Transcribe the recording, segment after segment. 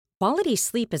Quality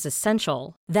sleep is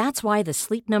essential. That's why the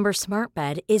Sleep Number Smart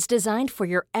Bed is designed for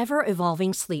your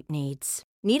ever-evolving sleep needs.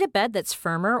 Need a bed that's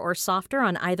firmer or softer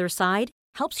on either side?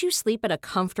 Helps you sleep at a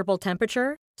comfortable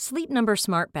temperature? Sleep Number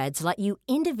Smart Beds let you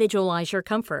individualize your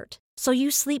comfort, so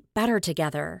you sleep better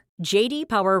together. J.D.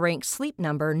 Power ranks Sleep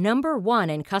Number number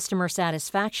 1 in customer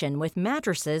satisfaction with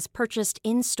mattresses purchased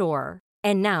in-store.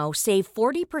 And now, save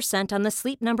 40% on the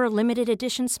Sleep Number Limited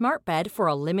Edition Smart Bed for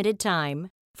a limited time.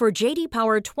 For J.D.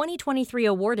 Power 2023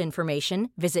 award information,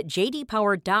 visit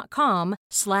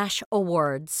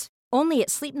jdpower.com/awards. Only at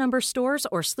Sleep Number stores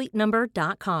or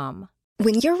sleepnumber.com.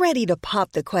 When you're ready to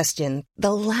pop the question,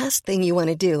 the last thing you want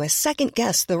to do is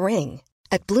second-guess the ring.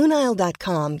 At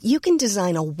BlueNile.com, you can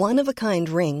design a one-of-a-kind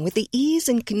ring with the ease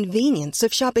and convenience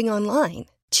of shopping online.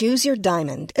 Choose your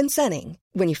diamond and setting.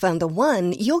 When you find the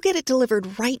one, you'll get it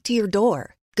delivered right to your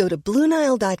door. Go to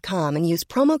BlueNile.com and use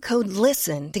promo code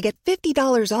LISTEN to get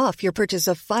 $50 off your purchase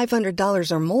of $500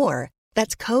 or more.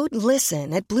 That's code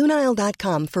LISTEN at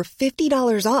BlueNile.com for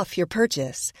 $50 off your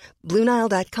purchase.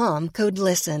 BlueNile.com, code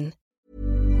LISTEN.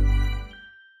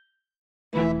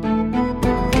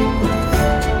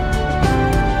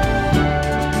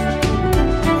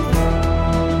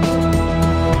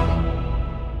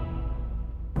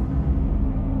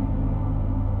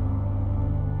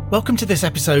 Welcome to this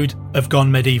episode of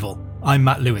Gone Medieval. I'm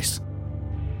Matt Lewis.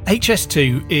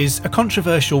 HS2 is a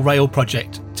controversial rail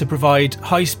project to provide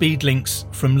high-speed links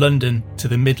from London to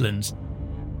the Midlands.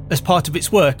 As part of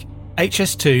its work,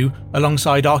 HS2,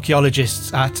 alongside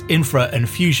archaeologists at Infra and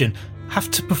Fusion, have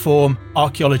to perform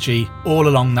archaeology all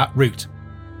along that route.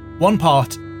 One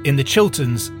part in the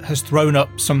Chilterns has thrown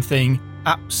up something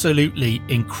absolutely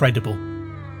incredible.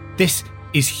 This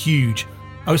is huge.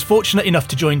 I was fortunate enough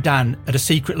to join Dan at a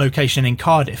secret location in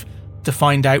Cardiff to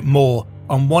find out more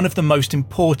on one of the most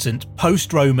important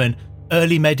post-Roman,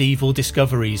 early medieval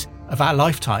discoveries of our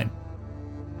lifetime.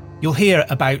 You'll hear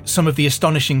about some of the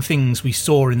astonishing things we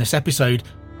saw in this episode,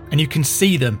 and you can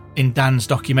see them in Dan's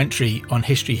documentary on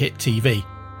History Hit TV.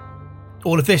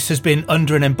 All of this has been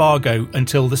under an embargo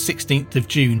until the 16th of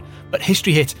June, but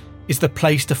History Hit is the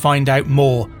place to find out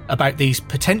more about these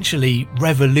potentially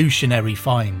revolutionary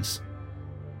finds.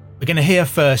 We're going to hear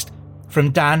first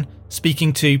from Dan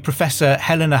speaking to Professor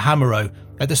Helena Hamerow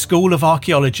at the School of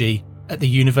Archaeology at the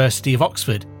University of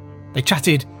Oxford. They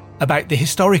chatted about the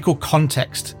historical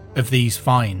context of these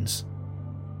finds.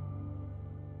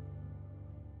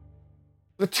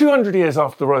 The 200 years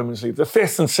after the Romans leave, the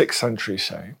 5th and 6th centuries,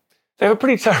 say, they have a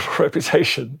pretty terrible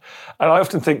reputation. And I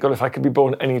often think, God, if I could be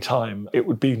born any time, it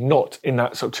would be not in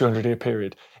that sort of 200-year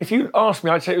period. If you asked me,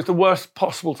 I'd say it was the worst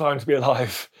possible time to be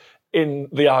alive in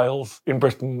the Isles, in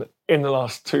Britain, in the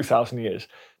last 2,000 years.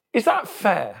 Is that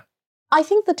fair? I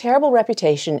think the terrible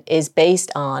reputation is based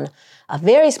on a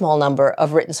very small number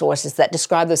of written sources that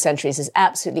describe those centuries as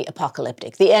absolutely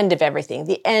apocalyptic, the end of everything,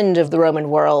 the end of the Roman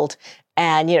world,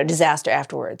 and, disaster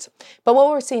afterwards. But what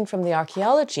we're seeing from the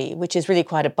archaeology, which is really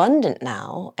quite abundant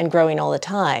now and growing all the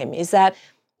time, is that,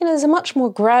 there's a much more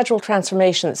gradual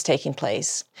transformation that's taking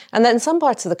place. And that in some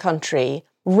parts of the country,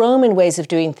 Roman ways of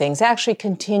doing things actually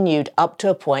continued up to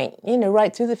a point,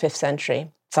 right through the 5th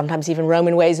century. Sometimes even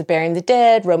Roman ways of burying the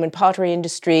dead, Roman pottery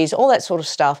industries, all that sort of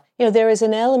stuff. There is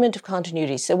an element of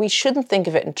continuity. So we shouldn't think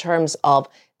of it in terms of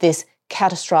this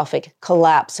catastrophic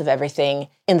collapse of everything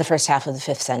in the first half of the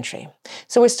 5th century.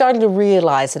 So we're starting to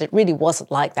realize that it really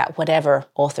wasn't like that, whatever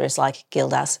authors like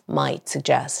Gildas might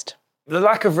suggest. The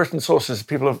lack of written sources,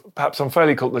 people have perhaps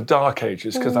unfairly called the Dark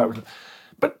Ages, because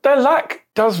but their lack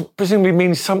does presumably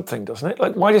mean something, doesn't it?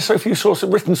 Like, why do so few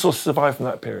written sources survive from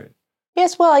that period?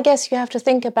 Yes, well, I guess you have to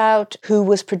think about who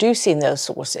was producing those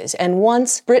sources. And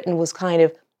once Britain was kind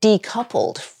of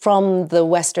decoupled from the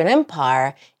Western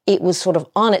Empire, it was sort of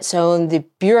on its own. The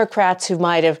bureaucrats who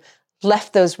might have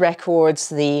left those records,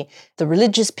 the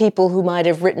religious people who might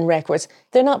have written records,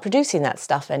 they're not producing that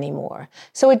stuff anymore.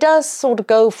 So it does sort of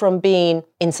go from being,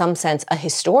 in some sense, a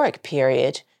historic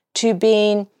period to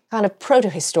being kind of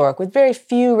proto-historic, with very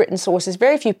few written sources,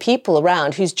 very few people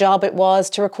around whose job it was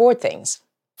to record things.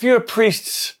 Fewer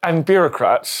priests and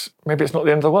bureaucrats, maybe it's not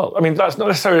the end of the world. I mean, that's not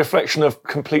necessarily a reflection of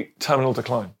complete terminal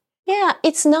decline. Yeah,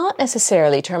 it's not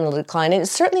necessarily terminal decline, and it's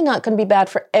certainly not going to be bad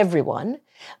for everyone.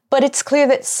 But it's clear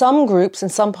that some groups in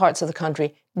some parts of the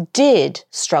country did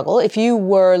struggle. If you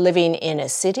were living in a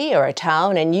city or a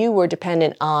town and you were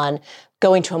dependent on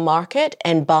going to a market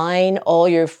and buying all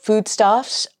your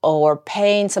foodstuffs or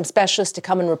paying some specialist to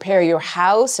come and repair your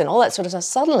house and all that sort of stuff,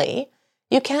 suddenly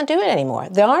you can't do it anymore.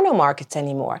 There are no markets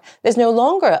anymore. There's no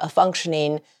longer a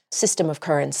functioning system of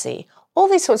currency. All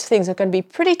these sorts of things are going to be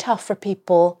pretty tough for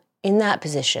people in that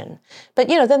position. But,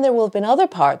 then there will have been other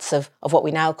parts of what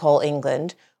we now call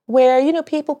England where,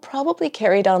 people probably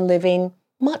carried on living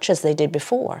much as they did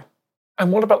before.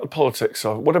 And what about the politics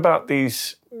of it? What about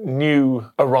these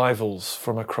new arrivals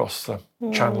from across the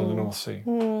Channel and the North Sea?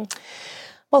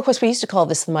 Well, of course, we used to call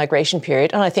this the migration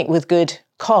period, and I think with good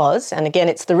cause. And again,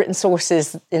 it's the written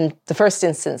sources in the first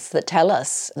instance that tell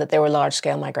us that there were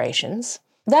large-scale migrations.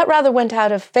 That rather went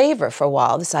out of favour for a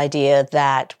while, this idea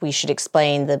that we should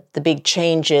explain the big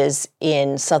changes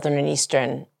in southern and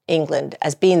eastern England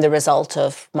as being the result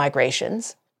of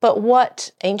migrations. But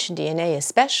what ancient DNA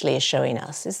especially is showing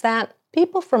us is that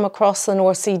people from across the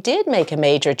North Sea did make a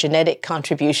major genetic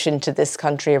contribution to this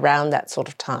country around that sort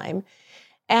of time.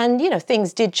 And,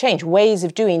 things did change. Ways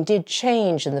of doing did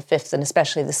change in the 5th and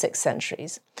especially the 6th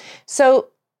centuries. So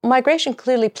migration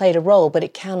clearly played a role, but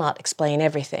it cannot explain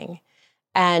everything.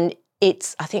 And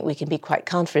I think we can be quite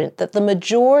confident that the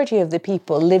majority of the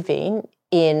people living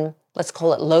in, let's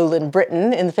call it lowland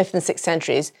Britain in the 5th and 6th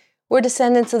centuries, were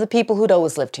descendants of the people who'd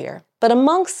always lived here. But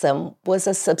amongst them was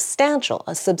a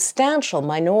substantial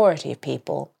minority of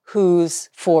people whose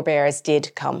forebears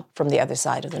did come from the other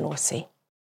side of the North Sea.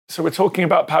 So we're talking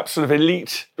about perhaps sort of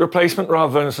elite replacement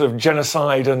rather than sort of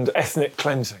genocide and ethnic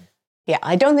cleansing. Yeah,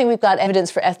 I don't think we've got evidence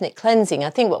for ethnic cleansing. I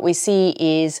think what we see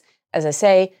is, as I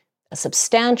say, a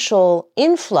substantial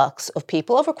influx of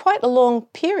people over quite a long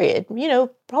period,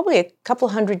 probably a couple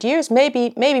of hundred years,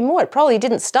 maybe more. It probably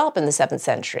didn't stop in the 7th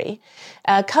century,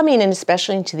 coming in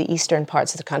especially into the eastern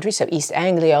parts of the country. So East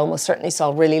Anglia almost certainly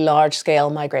saw really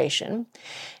large-scale migration.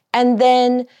 And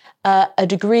then a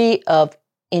degree of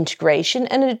integration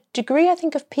and a degree, I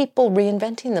think, of people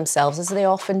reinventing themselves as they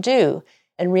often do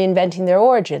and reinventing their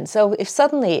origin. So if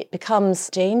suddenly it becomes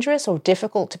dangerous or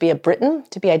difficult to be a Briton,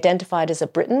 to be identified as a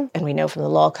Briton, and we know from the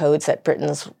law codes that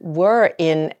Britons were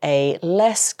in a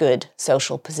less good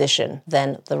social position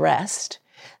than the rest,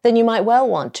 then you might well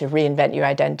want to reinvent your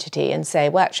identity and say,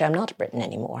 well, actually, I'm not a Briton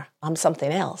anymore. I'm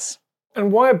something else.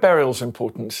 And why are burials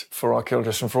important for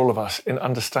archaeologists and for all of us in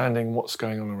understanding what's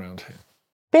going on around here?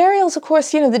 Burials, of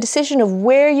course, the decision of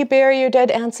where you bury your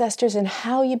dead ancestors and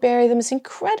how you bury them is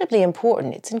incredibly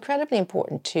important. It's incredibly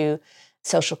important to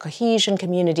social cohesion,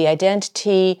 community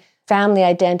identity, family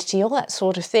identity, all that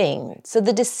sort of thing. So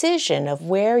the decision of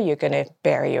where you're going to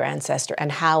bury your ancestor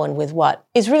and how and with what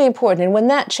is really important. And when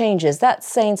that changes, that's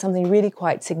saying something really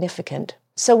quite significant.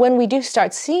 So when we do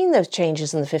start seeing those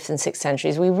changes in the 5th and 6th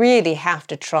centuries, we really have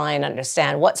to try and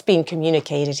understand what's being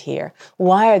communicated here.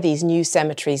 Why are these new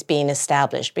cemeteries being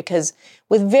established? Because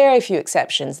with very few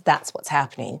exceptions, that's what's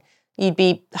happening. You'd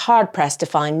be hard-pressed to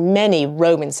find many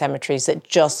Roman cemeteries that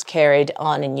just carried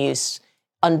on in use,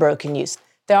 unbroken use.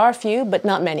 There are a few, but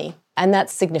not many. And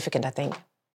that's significant, I think.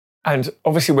 And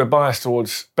obviously we're biased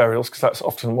towards burials because that's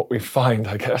often what we find,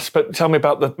 I guess. But tell me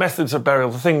about the methods of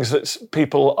burial, the things that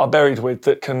people are buried with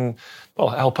that can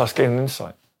help us gain an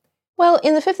insight. Well,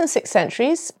 in the 5th and 6th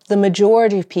centuries, the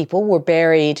majority of people were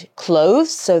buried clothed.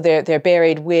 So they're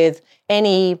buried with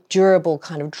any durable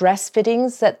kind of dress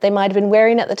fittings that they might have been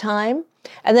wearing at the time.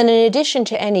 And then in addition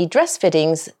to any dress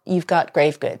fittings, you've got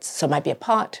grave goods. So it might be a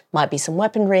pot, might be some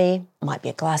weaponry, might be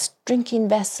a glass drinking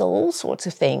vessel, all sorts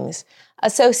of things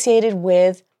associated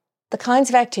with the kinds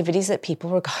of activities that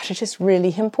people regarded as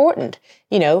really important.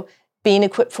 Being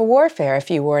equipped for warfare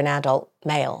if you were an adult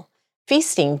male,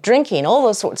 feasting, drinking, all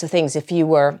those sorts of things if you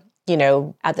were,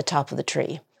 at the top of the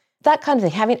tree. That kind of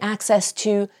thing, having access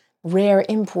to rare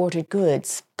imported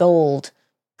goods, gold,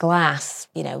 glass,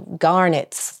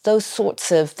 garnets, those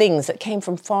sorts of things that came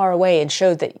from far away and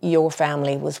showed that your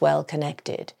family was well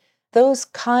connected. Those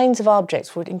kinds of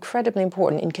objects were incredibly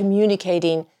important in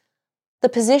communicating the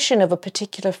position of a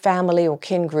particular family or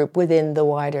kin group within the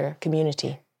wider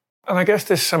community. And I guess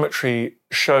this cemetery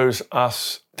shows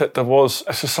us that there was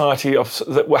a society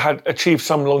that had achieved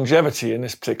some longevity in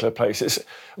this particular place.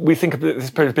 We think of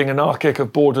this period as being anarchic,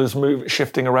 of borders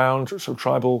shifting around, sort of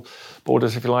tribal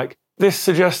borders, if you like. This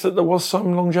suggests that there was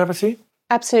some longevity?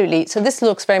 Absolutely. So this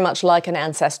looks very much like an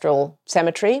ancestral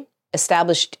cemetery,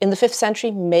 established in the 5th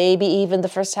century, maybe even the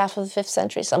first half of the 5th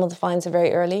century. Some of the finds are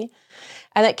very early.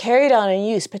 And it carried on in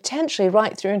use potentially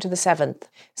right through into the 7th.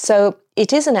 So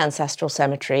it is an ancestral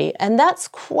cemetery, and that's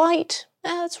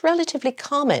it's relatively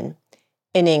common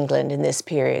in England in this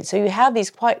period. So you have these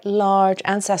quite large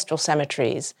ancestral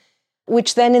cemeteries,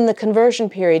 which then in the conversion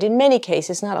period, in many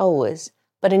cases, not always,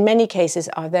 but in many cases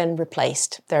are then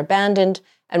replaced. They're abandoned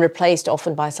and replaced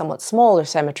often by somewhat smaller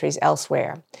cemeteries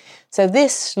elsewhere. So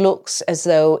this looks as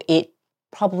though it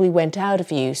probably went out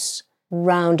of use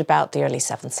round about the early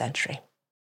 7th century.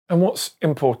 And what's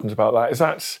important about that? Is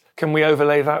that Can we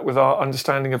overlay that with our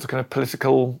understanding of the kind of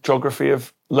political geography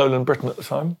of lowland Britain at the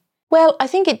time? Well, I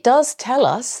think it does tell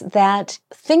us that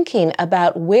thinking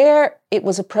about where it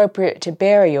was appropriate to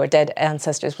bury your dead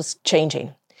ancestors was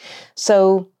changing.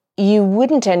 So you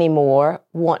wouldn't anymore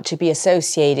want to be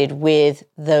associated with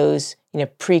those,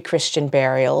 pre-Christian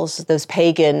burials, those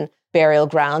pagan burial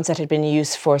grounds that had been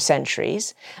used for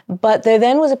centuries. But there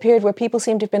then was a period where people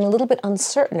seemed to have been a little bit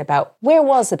uncertain about where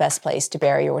was the best place to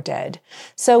bury your dead.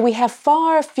 So we have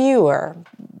far fewer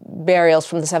burials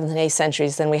from the 7th and 8th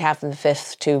centuries than we have from the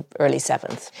 5th to early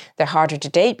 7th. They're harder to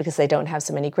date because they don't have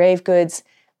so many grave goods,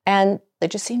 and there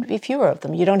just seem to be fewer of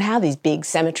them. You don't have these big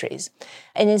cemeteries.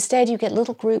 And instead you get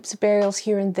little groups of burials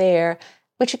here and there,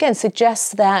 which again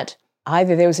suggests that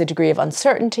either there was a degree of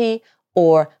uncertainty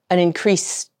or an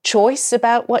increased choice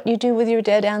about what you do with your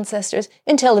dead ancestors,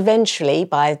 until eventually,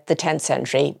 by the 10th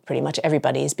century, pretty much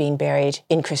everybody is being buried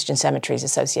in Christian cemeteries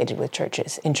associated with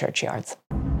churches, in churchyards.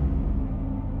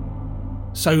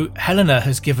 So Helena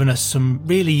has given us some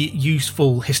really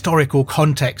useful historical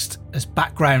context as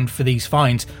background for these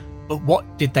finds, but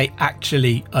what did they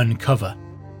actually uncover?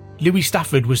 Louis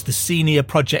Stafford was the senior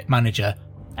project manager,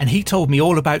 and he told me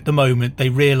all about the moment they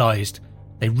realised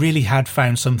they really had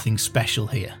found something special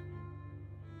here.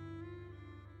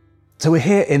 So we're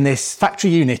here in this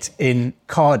factory unit in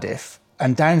Cardiff,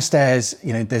 and downstairs,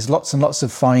 there's lots and lots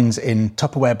of finds in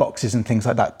Tupperware boxes and things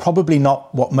like that. Probably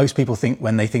not what most people think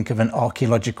when they think of an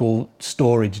archaeological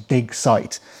storage dig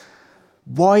site.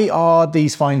 Why are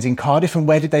these finds in Cardiff, and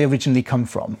where did they originally come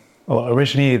from? Well,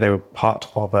 originally they were part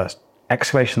of an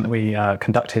excavation that we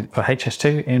conducted for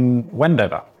HS2 in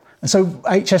Wendover. And so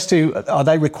HS2, are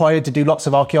they required to do lots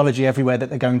of archaeology everywhere that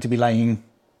they're going to be laying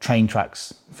train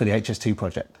tracks for the HS2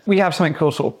 project? We have something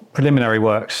called sort of preliminary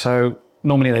work. So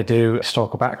normally they do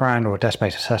historical background or a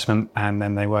desk-based assessment, and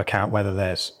then they work out whether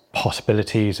there's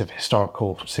possibilities of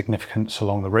historical significance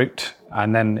along the route.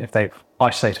 And then if they've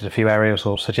isolated a few areas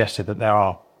or suggested that there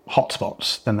are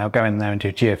hotspots, then they'll go in there and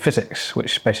do geophysics,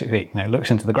 which basically looks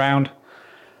into the ground,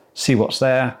 see what's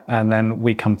there, and then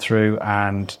we come through,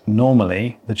 and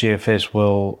normally the geophys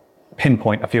will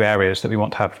pinpoint a few areas that we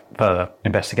want to have further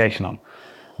investigation on.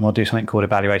 And we'll do something called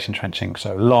evaluation trenching.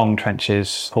 So long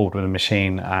trenches pulled with a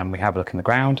machine, and we have a look in the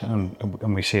ground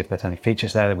and we see if there's any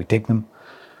features there, we dig them.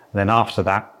 And then after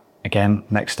that, again,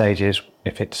 next stage is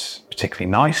if it's particularly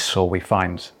nice or we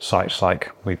find sites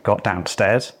like we've got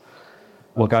downstairs,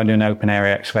 we'll go and do an open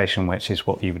area excavation, which is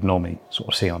what you would normally sort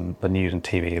of see on the news and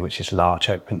TV, which is large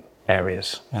open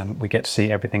areas. And we get to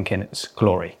see everything in its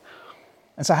glory.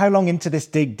 And so how long into this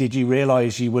dig did you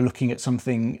realise you were looking at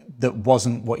something that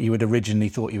wasn't what you had originally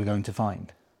thought you were going to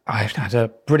find? I had a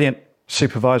brilliant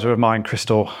supervisor of mine,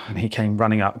 Crystal, and he came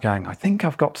running up going, I think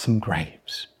I've got some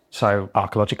graves. So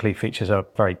archaeologically, features are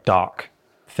very dark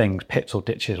things. Pits or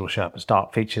ditches will show up as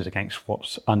dark features against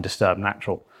what's undisturbed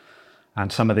natural.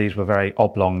 And some of these were very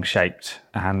oblong shaped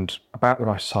and about the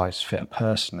right size to fit a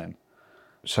person in.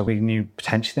 So we knew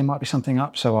potentially there might be something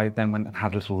up. So I then went and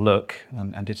had a little look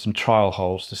and did some trial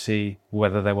holes to see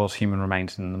whether there was human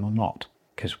remains in them or not.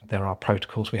 Because there are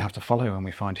protocols we have to follow when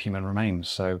we find human remains.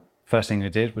 So first thing we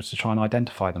did was to try and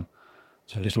identify them.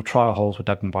 So little trial holes were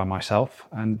dug by myself,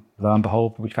 and lo and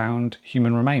behold, we found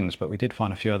human remains. But we did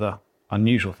find a few other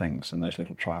unusual things in those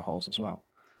little trial holes as well.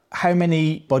 How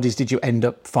many bodies did you end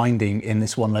up finding in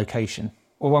this one location?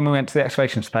 Well, when we went to the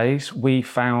excavation phase, we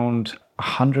found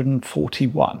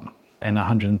 141 in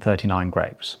 139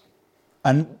 graves.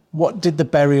 And what did the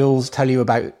burials tell you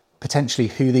about potentially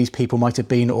who these people might have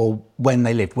been or when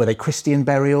they lived? Were they Christian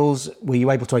burials? Were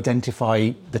you able to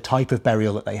identify the type of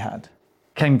burial that they had?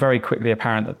 It became very quickly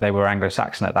apparent that they were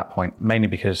Anglo-Saxon at that point, mainly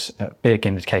because a big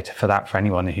indicator for that for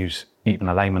anyone who's even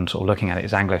a layman sort of looking at it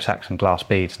is Anglo-Saxon glass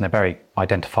beads, and they're very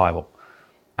identifiable.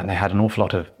 And they had an awful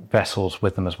lot of vessels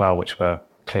with them as well, which were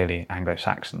clearly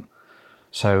Anglo-Saxon.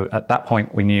 So at that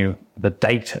point, we knew the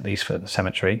date, at least for the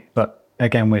cemetery. But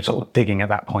again, we're sort of digging at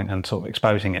that point and sort of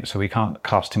exposing it. So we can't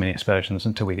cast too many aspersions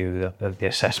until we do the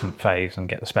assessment phase and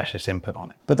get the specialist input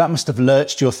on it. But that must have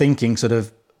lurched your thinking sort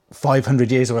of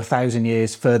 500 years or 1,000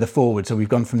 years further forward. So we've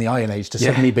gone from the Iron Age to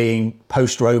suddenly being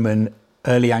post-Roman,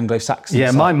 early Anglo-Saxon.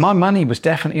 Yeah, my money was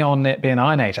definitely on it being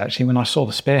Iron Age, actually, when I saw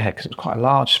the spearhead, because it was quite a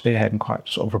large spearhead and quite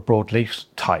sort of a broadleaf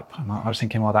type. And I was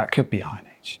thinking, well, that could be Iron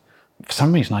Age. For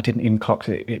some reason, I didn't even clock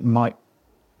it. It might,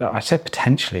 I said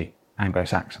potentially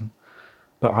Anglo-Saxon,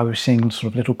 but I was seeing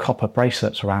sort of little copper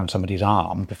bracelets around somebody's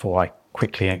arm before I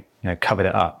quickly, covered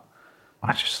it up.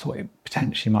 I just thought it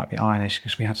potentially might be Iron Age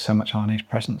because we had so much Iron Age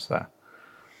presence there.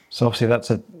 So obviously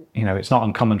that's it's not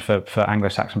uncommon for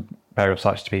Anglo-Saxon burial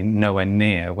sites to be nowhere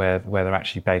near where they're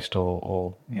actually based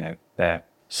or they're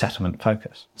settlement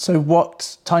focus. So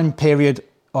what time period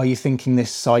are you thinking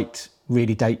this site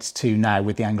really dates to now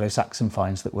with the Anglo-Saxon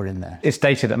finds that were in there? It's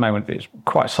dated at the moment, it's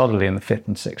quite solidly in the 5th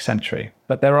and 6th century.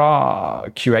 But there are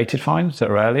curated finds that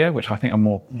are earlier, which I think are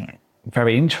more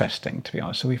very interesting, to be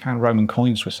honest. So we found Roman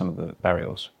coins with some of the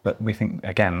burials, but we think,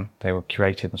 again, they were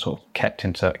curated and sort of kept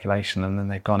in circulation, and then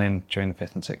they've gone in during the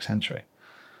 5th and 6th century.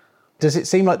 Does it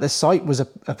seem like the site was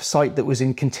a site that was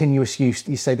in continuous use?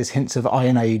 You say there's hints of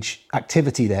Iron Age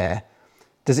activity there.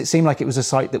 Does it seem like it was a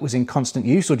site that was in constant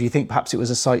use, or do you think perhaps it was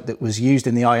a site that was used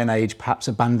in the Iron Age, perhaps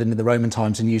abandoned in the Roman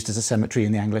times and used as a cemetery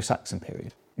in the Anglo-Saxon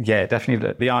period? Yeah,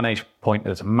 definitely. The Iron Age point,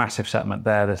 there's a massive settlement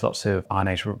there. There's lots of Iron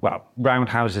Age,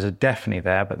 roundhouses are definitely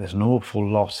there, but there's an awful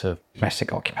lot of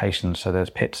domestic occupations. So there's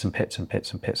pits and pits and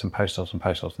pits and pits and post holes and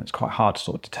post holes. And it's quite hard to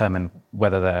sort of determine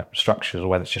whether they're structures or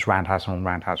whether it's just roundhouse and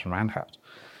roundhouse and roundhouse.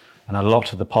 And a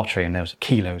lot of the pottery, and there was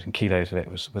kilos and kilos of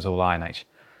it, was all Iron Age.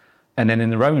 And then in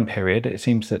the Roman period, it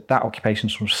seems that occupation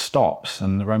sort of stops.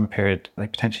 And in the Roman period, they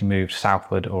potentially moved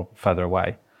southward or further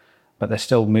away. But they're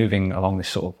still moving along this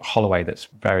sort of holloway that's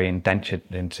very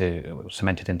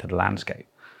cemented into the landscape.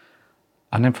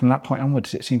 And then from that point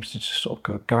onwards, it seems to just sort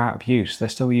of go out of use. They're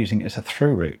still using it as a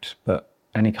through route, but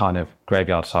any kind of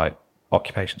graveyard site,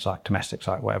 occupation site, domestic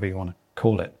site, whatever you want to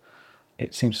call it,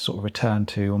 it seems to sort of return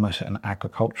to almost an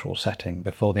agricultural setting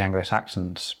before the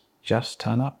Anglo-Saxons just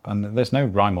turn up. And there's no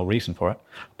rhyme or reason for it,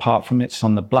 apart from it's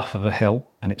on the bluff of a hill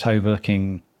and it's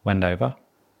overlooking Wendover.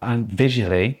 And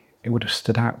visually, it would have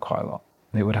stood out quite a lot.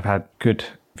 It would have had good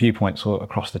viewpoints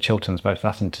across the Chilterns, both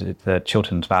that into the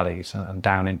Chilterns valleys and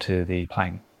down into the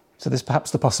plain. So there's perhaps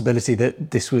the possibility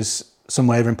that this was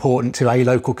somewhere important to a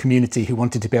local community who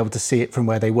wanted to be able to see it from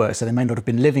where they were. So they may not have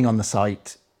been living on the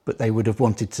site, but they would have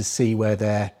wanted to see where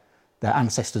their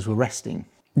ancestors were resting.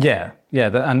 Yeah,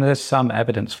 and there's some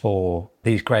evidence for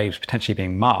these graves potentially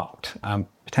being marked,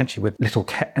 potentially with little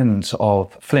cairns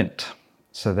of flint.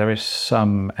 So there is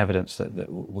some evidence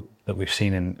that we've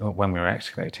seen when we were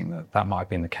excavating that might have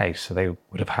been the case. So they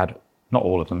would have had, not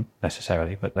all of them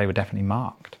necessarily, but they were definitely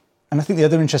marked. And I think the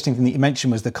other interesting thing that you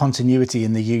mentioned was the continuity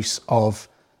in the use of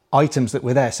items that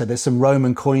were there. So there's some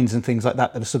Roman coins and things like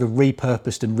that are sort of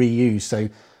repurposed and reused. So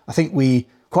I think we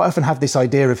quite often have this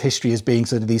idea of history as being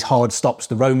sort of these hard stops.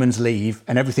 The Romans leave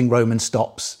and everything Roman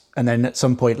stops. And then at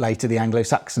some point later, the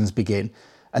Anglo-Saxons begin.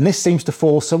 And this seems to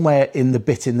fall somewhere in the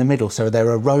bit in the middle. So there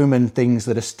are Roman things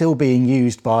that are still being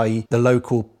used by the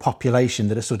local population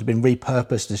that have sort of been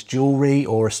repurposed as jewellery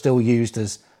or are still used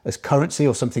as currency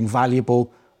or something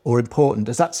valuable or important.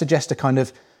 Does that suggest a kind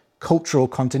of cultural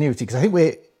continuity? Because I think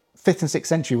we're 5th and 6th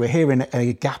century, we're hearing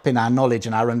a gap in our knowledge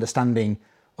and our understanding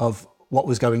of what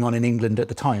was going on in England at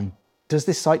the time. Does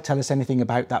this site tell us anything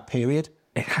about that period?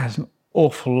 It has an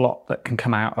awful lot that can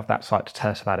come out of that site to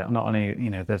tell us about it. Not only,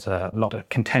 there's a lot of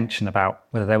contention about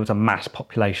whether there was a mass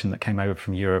population that came over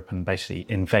from Europe and basically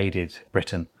invaded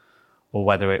Britain, or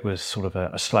whether it was sort of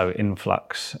a slow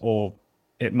influx, or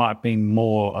it might have been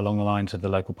more along the lines of the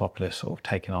local populace sort of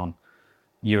taking on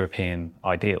European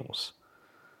ideals.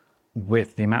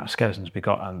 With the amount of skeletons we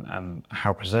got and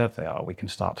how preserved they are, we can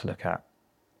start to look at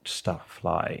stuff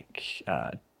like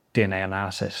DNA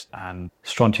analysis and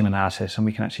strontium analysis, and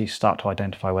we can actually start to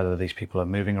identify whether these people are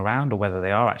moving around or whether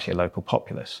they are actually a local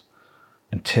populace.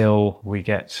 Until we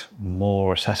get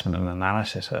more assessment and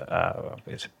analysis,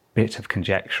 it's a bit of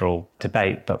conjectural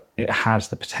debate, but it has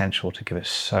the potential to give us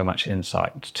so much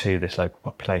insight to this local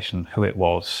population, who it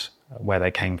was, where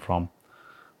they came from,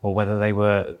 or whether they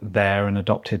were there and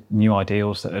adopted new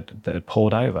ideals that had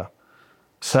poured over.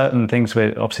 Certain things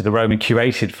with, obviously, the Roman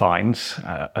curated finds,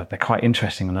 they're quite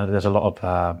interesting. I know there's a lot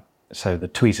of, so the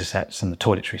tweezer sets and the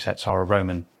toiletry sets are a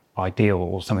Roman ideal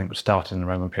or something that started in the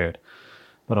Roman period.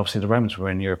 But obviously the Romans were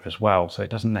in Europe as well, so it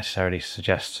doesn't necessarily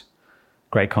suggest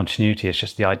great continuity. It's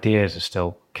just the ideas are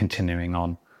still continuing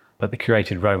on. But the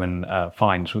curated Roman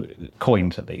finds,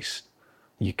 coins at least,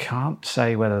 you can't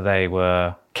say whether they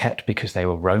were kept because they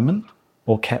were Roman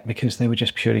or kept because they were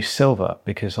just purely silver,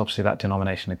 because obviously that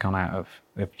denomination had gone out of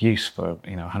use for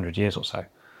 100 years or so.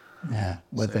 Yeah,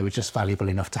 whether they were just valuable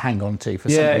enough to hang on to for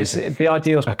some reason. Yeah, the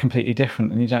ideals are completely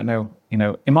different, and you don't know,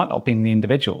 it might not have been the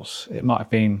individuals, it might have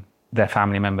been their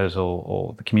family members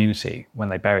or the community. When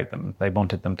they buried them, they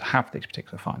wanted them to have these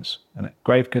particular finds. And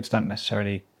grave goods don't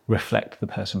necessarily reflect the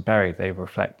person buried, they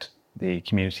reflect the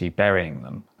community burying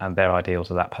them and their ideals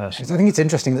of that person. I think it's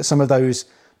interesting that some of those,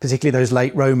 particularly those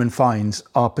late Roman finds,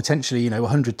 are potentially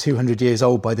 100, 200 years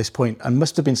old by this point and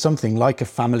must have been something like a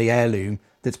family heirloom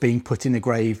that's being put in a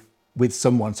grave with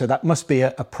someone. So that must be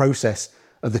a process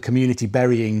of the community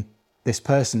burying this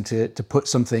person to put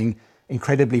something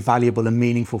incredibly valuable and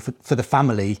meaningful for the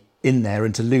family in there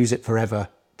and to lose it forever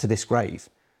to this grave.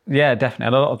 Yeah,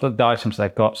 definitely. A lot of the items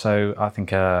they've got, so I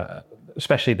think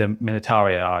especially the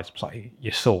militaria items, like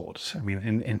your swords, I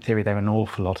mean, in theory, they're an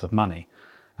awful lot of money.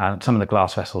 And some of the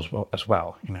glass vessels as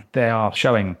well, they are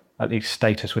showing at least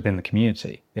status within the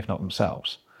community, if not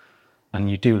themselves. And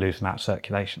you do lose them out of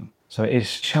circulation. So it is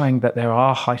showing that there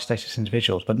are high status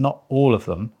individuals, but not all of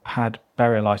them had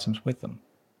burial items with them.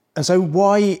 And so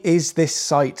why is this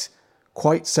site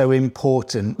quite so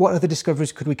important? What other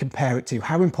discoveries could we compare it to?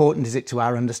 How important is it to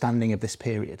our understanding of this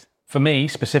period? For me,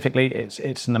 specifically,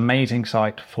 it's an amazing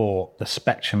site for the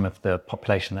spectrum of the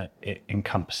population that it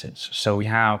encompasses. So we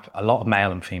have a lot of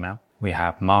male and female. We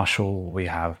have martial, we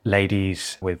have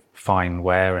ladies with fine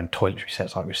wear and toiletry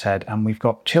sets, like we said, and we've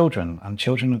got children, and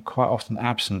children are quite often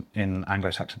absent in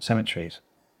Anglo-Saxon cemeteries.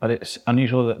 But it's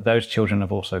unusual that those children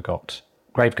have also got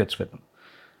grave goods with them.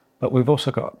 But we've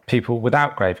also got people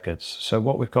without grave goods. So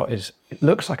what we've got is, it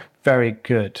looks like a very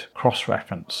good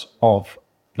cross-reference of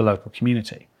the local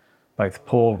community, both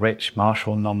poor, rich,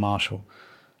 martial, non-martial,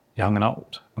 young and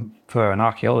old. And for an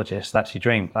archaeologist, that's your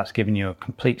dream. That's giving you a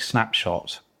complete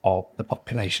snapshot of the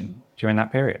population during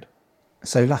that period.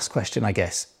 So last question, I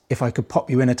guess. If I could pop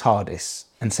you in a TARDIS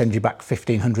and send you back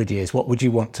 1,500 years, what would you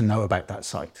want to know about that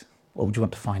site? What would you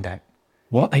want to find out?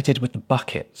 What they did with the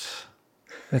buckets.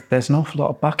 There's an awful lot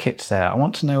of buckets there. I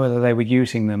want to know whether they were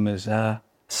using them as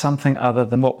something other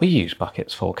than what we use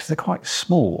buckets for, because they're quite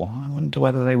small. I wonder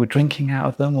whether they were drinking out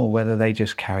of them or whether they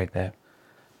just carried their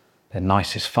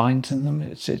nicest finds in them.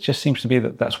 It just seems to be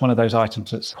that that's one of those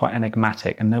items that's quite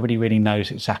enigmatic and nobody really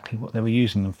knows exactly what they were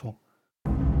using them for.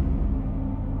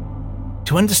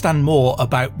 To understand more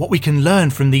about what we can learn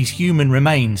from these human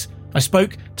remains, I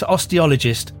spoke to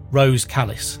osteologist Rose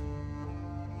Callis.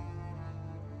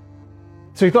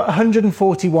 So we've got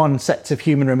 141 sets of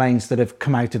human remains that have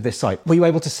come out of this site. Were you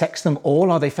able to sex them all?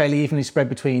 Are they fairly evenly spread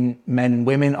between men and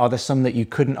women? Are there some that you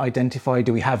couldn't identify?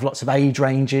 Do we have lots of age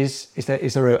ranges? Is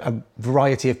there a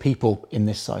variety of people in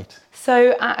this site?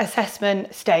 So at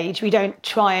assessment stage, we don't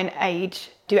try and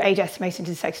do age estimations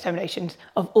and sex determinations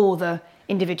of all the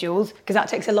individuals, because that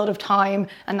takes a lot of time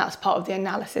and that's part of the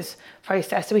analysis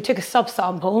process. So we took a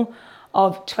subsample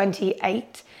of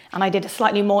 28 and I did a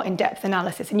slightly more in-depth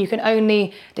analysis, and you can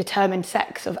only determine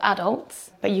sex of adults,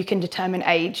 but you can determine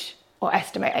age or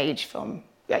estimate age from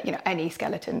any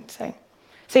skeleton. So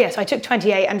I took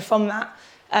 28, and from that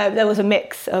there was a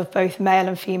mix of both male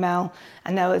and female,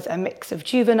 and there was a mix of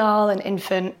juvenile and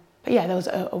infant, but there was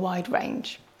a wide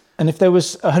range. And if there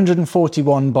was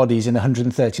 141 bodies in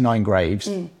 139 graves,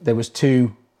 there was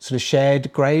 2 sort of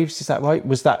shared graves, is that right?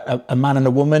 Was that a man and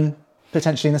a woman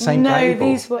potentially in the same grave? No,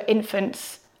 these were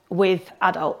infants with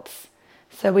adults.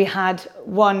 So we had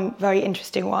one very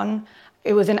interesting one.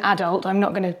 It was an adult, I'm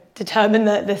not going to determine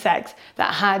the sex,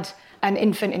 that had an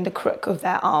infant in the crook of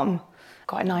their arm.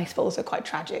 Quite nice, but also quite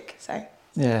tragic.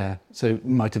 Yeah, so it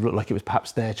might have looked like it was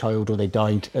perhaps their child, or they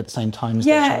died at the same time as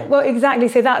their child. Yeah, well, exactly.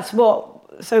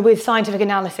 So with scientific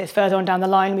analysis, further on down the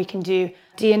line, we can do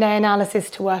DNA analysis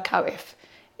to work out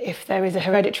if there is a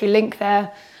hereditary link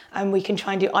there. And we can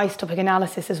try and do isotopic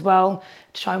analysis as well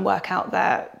to try and work out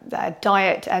their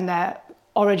diet and their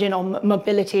origin or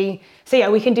mobility.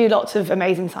 So we can do lots of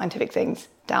amazing scientific things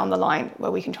down the line where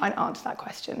we can try and answer that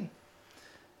question.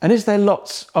 And is there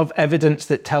lots of evidence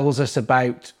that tells us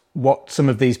about what some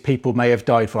of these people may have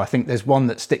died for? I think there's one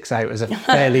that sticks out as a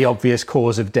fairly obvious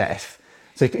cause of death.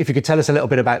 So if you could tell us a little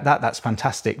bit about that, that's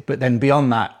fantastic. But then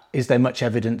beyond that, is there much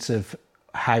evidence of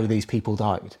how these people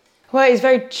died? Well, it's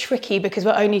very tricky because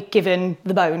we're only given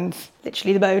the bones,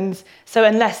 literally the bones. So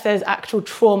unless there's actual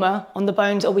trauma on the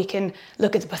bones, or we can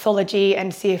look at the pathology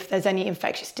and see if there's any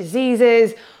infectious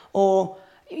diseases, or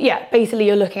basically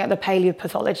you're looking at the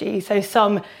paleopathology. So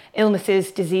some illnesses,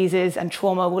 diseases and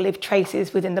trauma will leave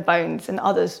traces within the bones and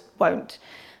others won't.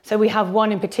 So we have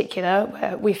one in particular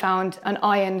where we found an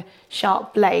iron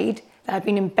sharp blade that had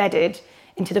been embedded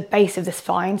into the base of the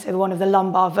spine, so one of the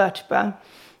lumbar vertebrae.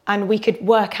 And we could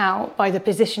work out by the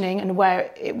positioning and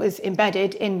where it was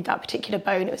embedded in that particular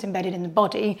bone, it was embedded in the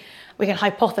body, we can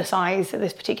hypothesize that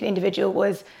this particular individual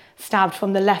was stabbed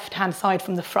from the left-hand side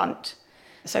from the front,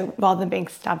 so rather than being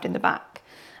stabbed in the back.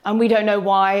 And we don't know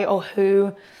why or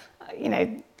who,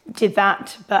 did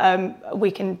that, but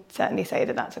we can certainly say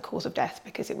that that's a cause of death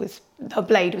because the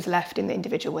blade was left in the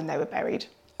individual when they were buried.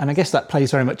 And I guess that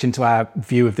plays very much into our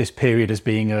view of this period as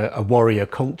being a warrior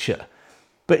culture.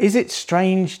 But is it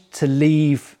strange to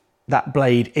leave that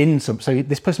blade in so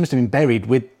this person must have been buried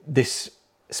with this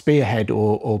spearhead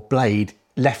or blade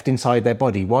left inside their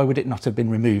body. Why would it not have been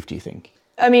removed, do you think?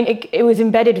 I mean, it was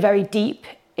embedded very deep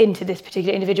into this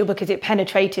particular individual because it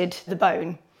penetrated the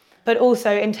bone. But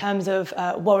also in terms of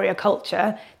warrior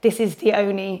culture, this is the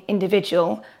only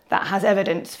individual that has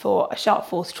evidence for a sharp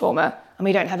force trauma, and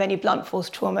we don't have any blunt force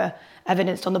trauma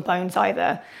evidenced on the bones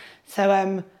either.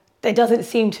 So there doesn't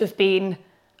seem to have been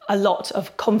a lot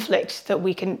of conflict that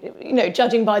we can,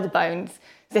 judging by the bones,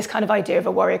 this kind of idea of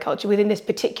a warrior culture within this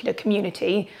particular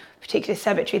community, particular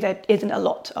cemetery, there isn't a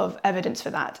lot of evidence for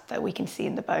that we can see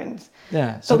in the bones.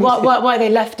 Yeah. So but why they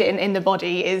left it in the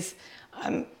body is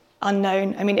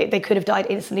unknown. I mean, they could have died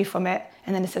instantly from it,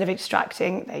 and then instead of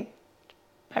extracting, they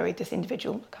buried this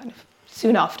individual kind of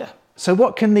soon after. So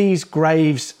what can these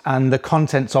graves and the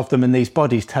contents of them and these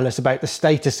bodies tell us about the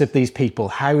status of these people,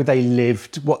 how they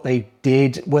lived, what they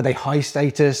did? Were they high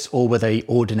status or were they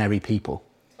ordinary people?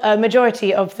 A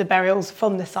majority of the burials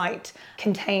from the site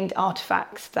contained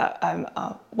artefacts that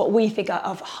are what we think are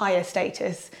of higher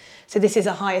status. So this is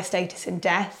a higher status in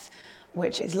death,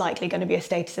 which is likely going to be a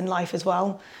status in life as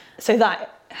well. So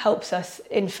that helps us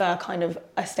infer kind of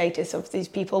a status of these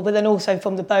people. But then also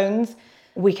from the bones,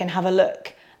 we can have a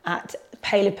look at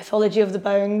paleopathology of the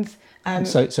bones.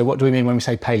 So what do we mean when we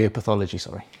say paleopathology,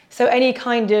 sorry? So any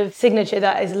kind of signature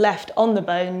that is left on the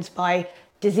bones by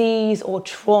disease or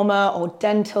trauma or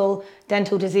dental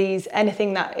disease,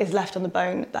 anything that is left on the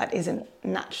bone that isn't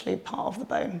naturally part of the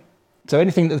bone. So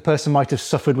anything that the person might have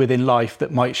suffered with in life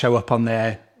that might show up on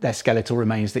their skeletal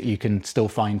remains that you can still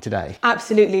find today?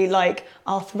 Absolutely, like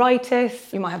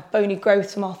arthritis, you might have bony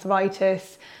growths from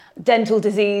arthritis, dental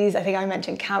disease, I think I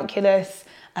mentioned calculus,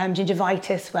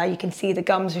 gingivitis, where you can see the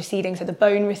gums receding, so the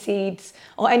bone recedes,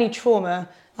 or any trauma,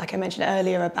 like I mentioned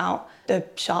earlier about the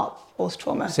sharp force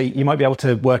trauma. So you might be able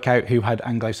to work out who had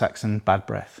Anglo-Saxon bad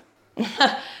breath.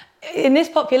 In this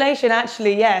population,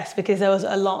 actually, yes, because there was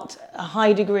a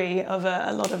high degree of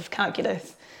a lot of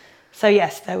calculus. So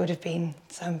yes, there would have been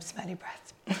some smelly breath.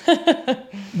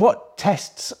 What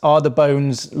tests are the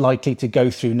bones likely to go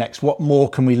through next? What more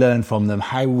can we learn from them?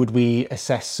 How would we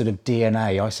assess sort of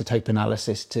DNA, isotope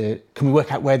analysis? Can we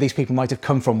work out where these people might have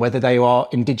come from, whether they are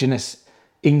indigenous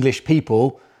English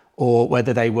people or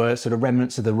whether they were sort of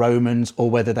remnants of the Romans or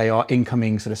whether they are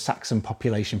incoming sort of Saxon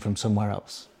population from somewhere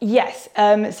else? Yes,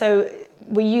 so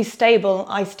we use stable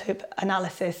isotope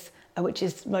analysis, which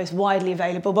is most widely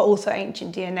available, but also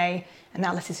ancient DNA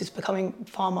analysis is becoming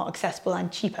far more accessible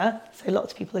and cheaper. So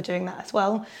lots of people are doing that as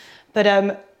well.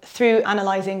 But through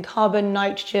analysing carbon,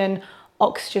 nitrogen,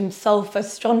 oxygen, sulfur,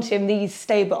 strontium, these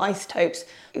stable isotopes,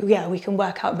 we can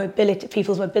work out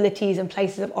people's mobilities and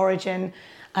places of origin,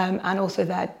 and also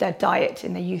their diet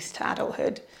in their youth to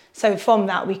adulthood. So from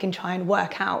that, we can try and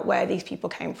work out where these people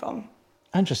came from.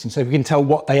 Interesting. So we can tell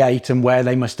what they ate and where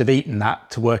they must have eaten that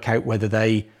to work out whether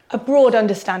they... A broad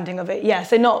understanding of it, yeah.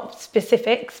 So not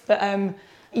specifics, but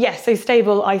so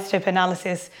stable isotope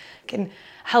analysis can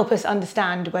help us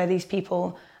understand where these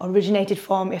people originated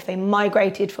from, if they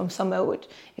migrated from somewhere which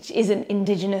isn't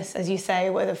indigenous, as you say,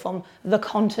 whether from the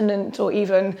continent or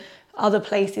even other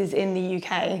places in the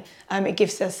UK. It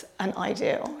gives us an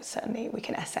idea, or certainly we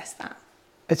can assess that.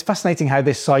 It's fascinating how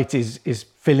this site is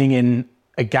filling in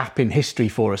a gap in history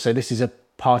for us. So this is a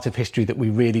part of history that we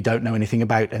really don't know anything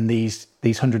about, and these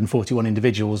 141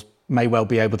 individuals may well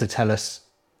be able to tell us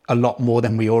a lot more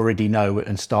than we already know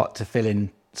and start to fill in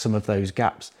some of those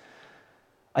gaps.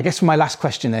 I guess for my last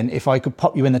question then, if I could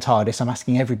pop you in the TARDIS, I'm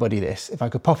asking everybody this, if I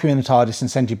could pop you in the TARDIS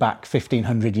and send you back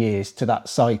 1,500 years to that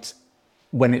site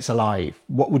when it's alive,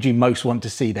 what would you most want to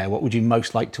see there? What would you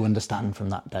most like to understand from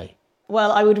that day?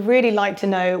 Well, I would really like to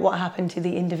know what happened to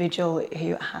the individual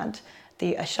who had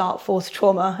a sharp force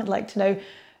trauma. I'd like to know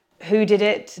who did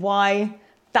it, why,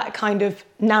 that kind of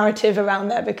narrative around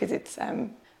there, because it's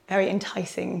very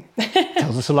enticing.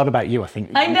 Tells us a lot about you, I think.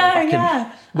 I know,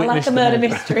 yeah. I like a murder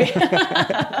mystery.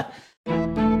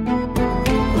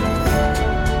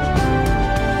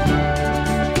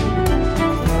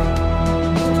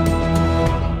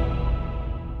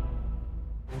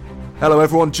 Hello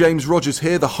everyone, James Rogers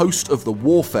here, the host of the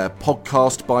Warfare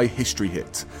podcast by History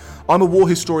Hit. I'm a war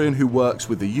historian who works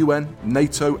with the UN,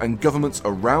 NATO and governments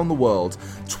around the world.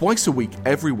 Twice a week,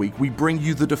 every week, we bring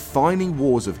you the defining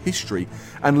wars of history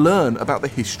and learn about the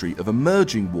history of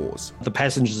emerging wars. The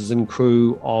passengers and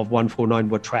crew of 149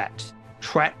 were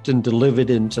trapped and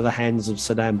delivered into the hands of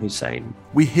Saddam Hussein.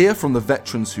 We hear from the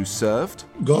veterans who served.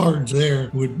 Guards there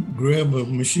would grab a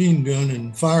machine gun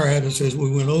and fire at us as we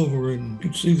went over, and you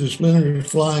could see the splinters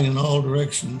flying in all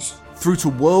directions. Through to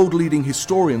world-leading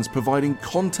historians providing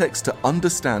context to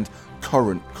understand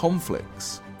current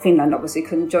conflicts. Finland obviously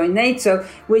couldn't join NATO,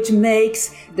 which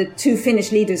makes the two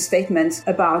Finnish leaders' statements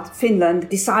about Finland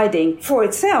deciding for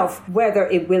itself whether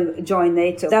it will join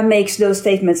NATO. That makes those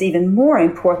statements even more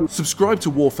important. Subscribe to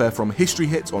Warfare from History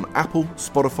Hit on Apple,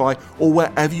 Spotify, or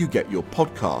wherever you get your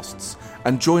podcasts,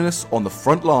 and join us on the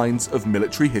front lines of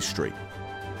military history.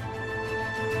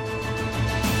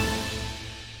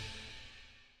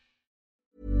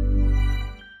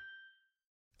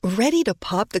 Ready to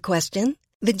pop the question?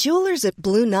 The jewelers at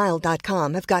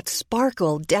BlueNile.com have got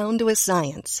sparkle down to a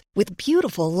science with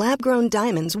beautiful lab-grown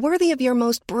diamonds worthy of your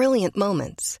most brilliant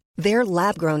moments. Their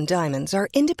lab-grown diamonds are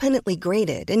independently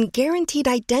graded and guaranteed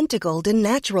identical to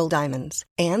natural diamonds,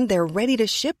 and they're ready to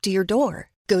ship to your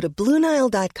door. Go to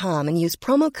BlueNile.com and use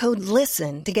promo code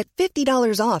LISTEN to get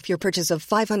 $50 off your purchase of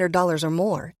 $500 or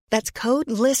more. That's code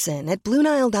LISTEN at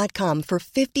BlueNile.com for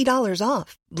 $50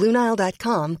 off.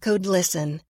 BlueNile.com, code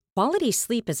LISTEN. Quality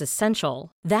sleep is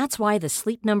essential. That's why the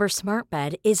Sleep Number Smart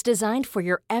Bed is designed for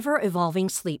your ever-evolving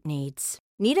sleep needs.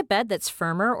 Need a bed that's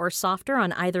firmer or softer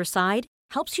on either side?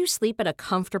 Helps you sleep at a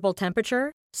comfortable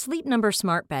temperature? Sleep Number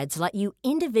Smart Beds let you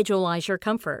individualize your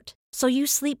comfort, so you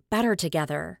sleep better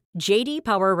together. J.D.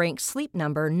 Power ranks Sleep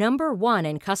Number number 1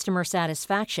 in customer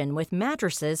satisfaction with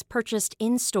mattresses purchased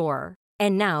in-store.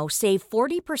 And now save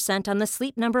 40% on the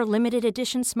Sleep Number Limited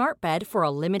Edition Smart Bed for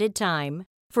a limited time.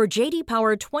 For J.D.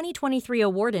 Power 2023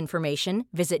 award information,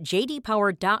 visit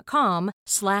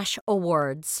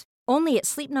jdpower.com/awards. Only at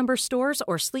Sleep Number stores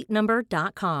or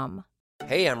sleepnumber.com.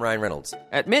 Hey, I'm Ryan Reynolds.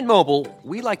 At Mint Mobile,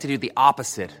 we like to do the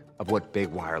opposite of what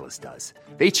Big Wireless does.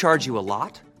 They charge you a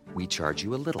lot, we charge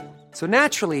you a little. So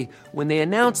naturally, when they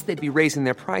announced they'd be raising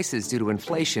their prices due to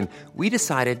inflation, we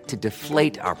decided to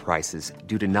deflate our prices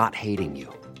due to not hating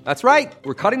you. That's right.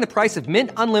 We're cutting the price of Mint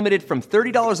Unlimited from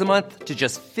 $30 a month to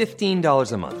just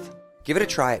 $15 a month. Give it a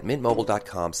try at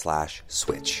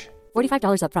mintmobile.com/switch.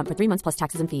 $45 up front for 3 months plus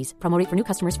taxes and fees. Promo rate for new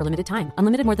customers for limited time.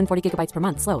 Unlimited more than 40 gigabytes per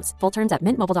month. Slows full terms at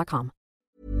mintmobile.com.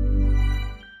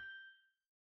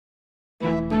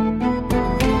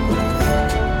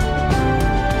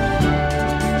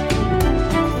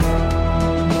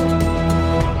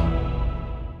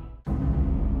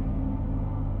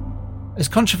 As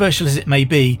controversial as it may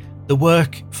be, the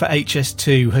work for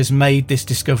HS2 has made this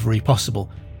discovery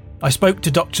possible. I spoke to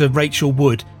Dr. Rachel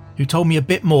Wood, who told me a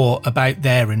bit more about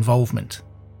their involvement.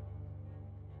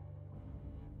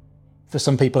 For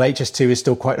some people, HS2 is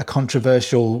still quite a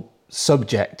controversial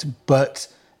subject, but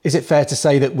is it fair to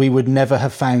say that we would never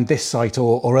have found this site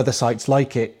or other sites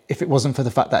like it if it wasn't for the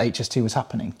fact that HS2 was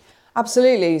happening?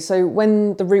 Absolutely. So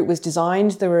when the route was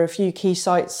designed, there were a few key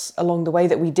sites along the way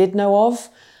that we did know of.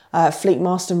 Fleet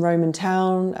Marston Roman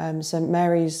Town, St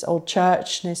Mary's Old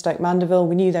Church near Stoke Mandeville,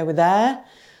 we knew they were there.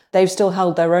 They've still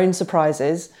held their own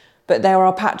surprises, but there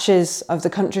are patches of the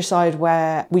countryside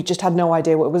where we just had no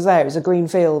idea what was there. It was a green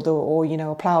field or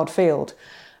a ploughed field.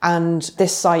 And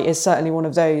this site is certainly one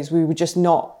of those. We were just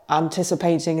not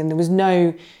anticipating, and there was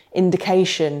no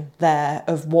indication there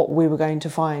of what we were going to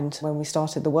find when we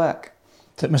started the work.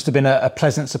 So it must have been a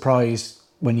pleasant surprise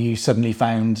when you suddenly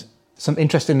found some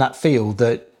interest in that field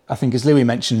that, I think, as Louis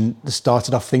mentioned,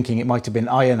 started off thinking it might have been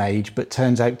Iron Age, but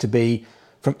turns out to be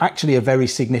from actually a very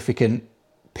significant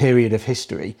period of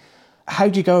history. How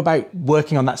do you go about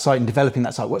working on that site and developing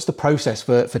that site? What's the process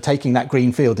for taking that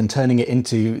green field and turning it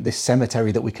into this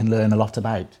cemetery that we can learn a lot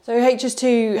about? So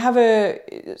HS2 have a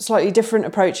slightly different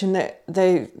approach in that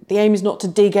the aim is not to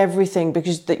dig everything,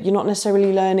 because you're not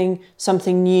necessarily learning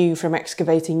something new from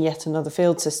excavating yet another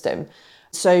field system.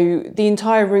 So the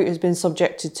entire route has been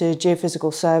subjected to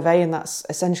geophysical survey, and that's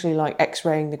essentially like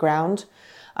X-raying the ground.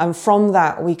 And from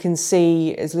that, we can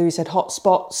see, as Louis said,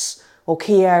 hotspots or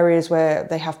key areas where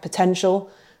they have potential.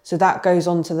 So that goes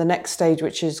on to the next stage,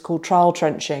 which is called trial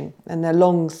trenching. And they're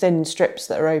long, thin strips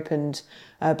that are opened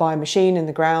by a machine in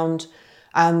the ground,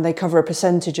 and they cover a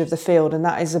percentage of the field. And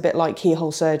that is a bit like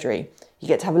keyhole surgery. You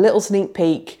get to have a little sneak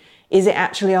peek. Is it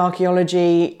actually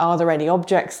archaeology? Are there any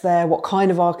objects there? What kind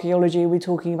of archaeology are we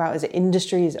talking about? Is it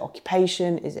industry? Is it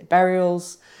occupation? Is it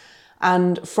burials?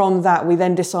 And from that, we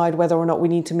then decide whether or not we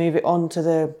need to move it on to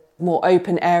the more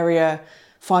open area,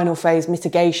 final phase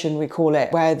mitigation, we call it,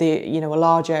 where a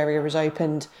large area is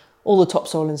opened, all the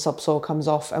topsoil and subsoil comes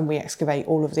off, and we excavate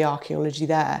all of the archaeology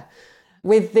there.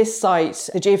 With this site,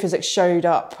 the geophysics showed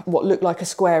up what looked like a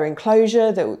square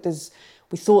enclosure.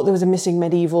 We thought there was a missing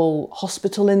medieval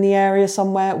hospital in the area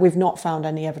somewhere. We've not found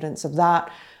any evidence of that.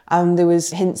 There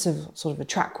was hints of sort of a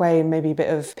trackway and maybe a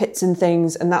bit of pits and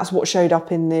things, and that's what showed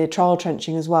up in the trial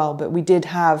trenching as well. But we did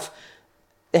have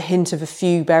a hint of a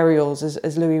few burials,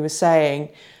 as Louis was saying,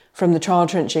 from the trial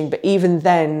trenching. But even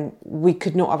then, we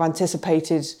could not have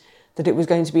anticipated that it was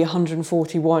going to be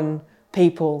 141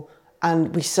 people,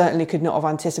 and we certainly could not have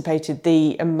anticipated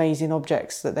the amazing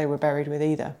objects that they were buried with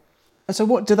either. And so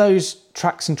what do those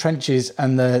tracks and trenches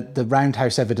and the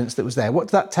roundhouse evidence that was there, what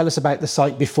does that tell us about the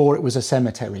site before it was a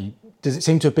cemetery? Does it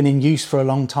seem to have been in use for a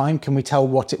long time? Can we tell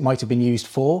what it might have been used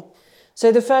for?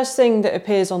 So the first thing that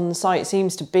appears on the site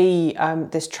seems to be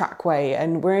this trackway,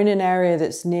 and we're in an area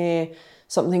that's near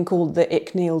something called the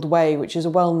Icknield Way, which is a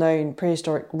well-known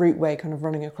prehistoric routeway kind of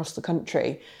running across the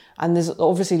country. And there's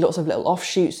obviously lots of little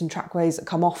offshoots and trackways that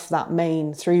come off that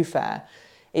main thoroughfare.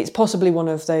 It's possibly one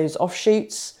of those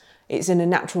offshoots. It's in a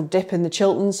natural dip in the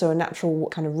Chilterns, so a natural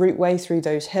kind of routeway through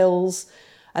those hills.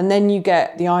 And then you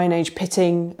get the Iron Age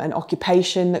pitting and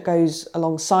occupation that goes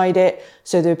alongside it.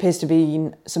 So there appears to be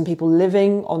some people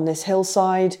living on this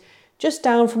hillside, just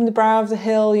down from the brow of the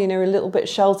hill, you know, a little bit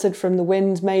sheltered from the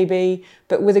wind maybe,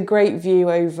 but with a great view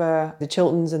over the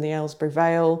Chilterns and the Aylesbury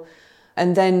Vale.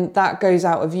 And then that goes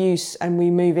out of use and we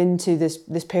move into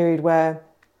this period where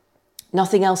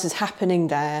nothing else is happening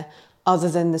there other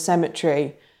than the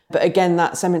cemetery. But again,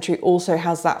 that cemetery also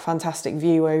has that fantastic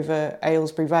view over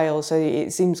Aylesbury Vale, so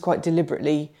it seems quite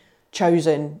deliberately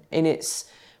chosen in its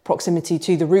proximity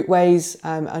to the routeways,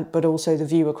 but also the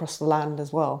view across the land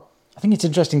as well. I think it's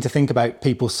interesting to think about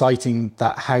people siting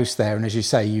that house there, and as you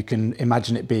say, you can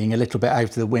imagine it being a little bit out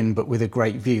of the wind but with a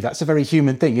great view. That's a very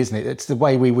human thing, isn't it? It's the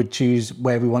way we would choose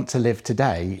where we want to live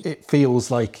today. It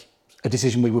feels like a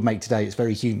decision we would make today. It's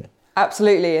very human.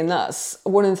 Absolutely, and that's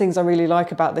one of the things I really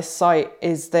like about this site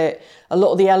is that a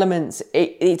lot of the elements,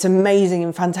 it's amazing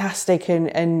and fantastic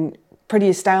and pretty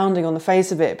astounding on the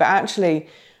face of it, but actually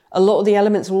a lot of the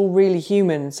elements are all really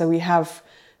human. So we have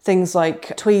things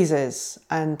like tweezers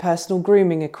and personal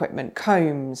grooming equipment,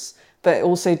 combs, but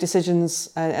also decisions,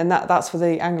 and that's for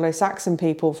the Anglo-Saxon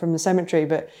people from the cemetery,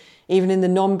 but even in the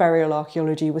non-burial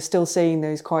archaeology, we're still seeing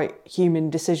those quite human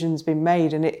decisions being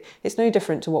made, and it's no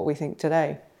different to what we think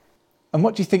today. And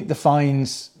what do you think the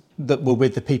finds that were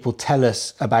with the people tell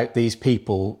us about these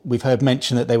people? We've heard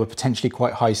mention that they were potentially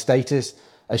quite high status.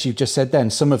 As you've just said then,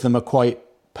 some of them are quite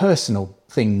personal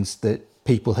things that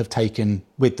people have taken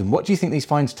with them. What do you think these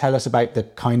finds tell us about the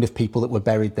kind of people that were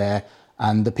buried there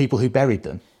and the people who buried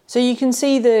them? So you can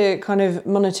see the kind of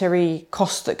monetary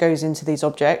cost that goes into these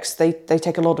objects. They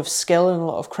take a lot of skill and a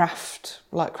lot of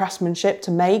craftsmanship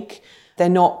to make. They're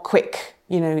not quick,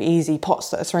 easy pots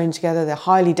that are thrown together. They're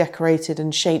highly decorated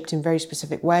and shaped in very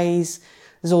specific ways.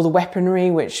 There's all the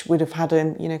weaponry, which would have had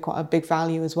quite a big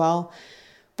value as well.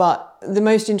 But the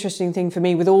most interesting thing for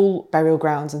me with all burial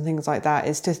grounds and things like that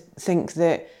is to think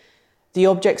that the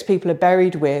objects people are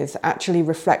buried with actually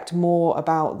reflect more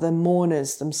about the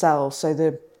mourners themselves. So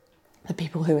the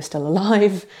people who are still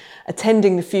alive,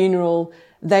 attending the funeral,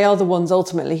 they are the ones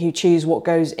ultimately who choose what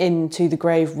goes into the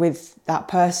grave with that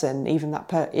person, even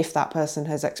if that person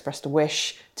has expressed a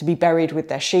wish to be buried with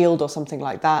their shield or something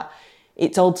like that.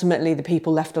 It's ultimately the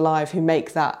people left alive who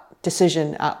make that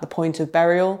decision at the point of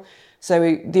burial.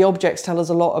 So the objects tell us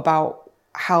a lot about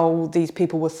how these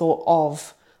people were thought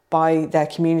of by their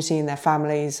community and their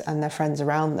families and their friends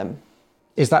around them.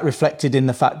 Is that reflected in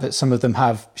the fact that some of them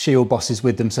have shield bosses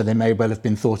with them, so they may well have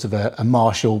been thought of a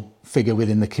martial figure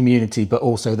within the community, but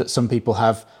also that some people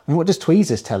have, what does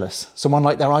tweezers tell us? Someone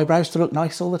like their eyebrows to look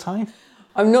nice all the time?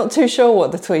 I'm not too sure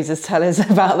what the tweezers tell us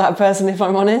about that person, if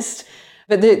I'm honest.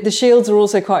 But the shields are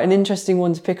also quite an interesting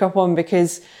one to pick up on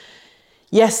because,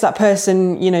 yes, that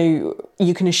person,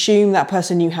 you can assume that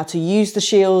person knew how to use the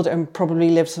shield and probably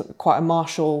lives quite a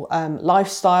martial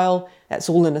lifestyle. That's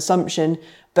all an assumption.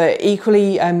 But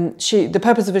equally, the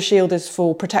purpose of a shield is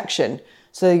for protection.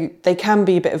 So they can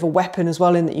be a bit of a weapon as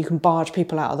well in that you can barge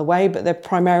people out of the way, but they're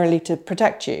primarily to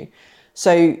protect you.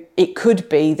 So it could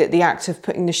be that the act of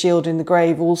putting the shield in the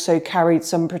grave also carried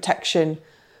some protection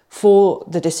for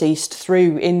the deceased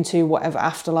through into whatever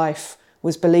afterlife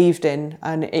was believed in.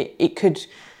 And it could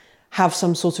have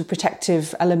some sort of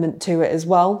protective element to it as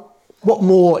well. What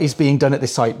more is being done at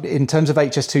this site in terms of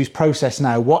HS2's process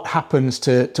now? What happens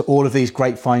to all of these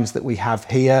great finds that we have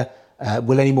here?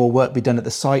 Will any more work be done at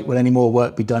the site? Will any more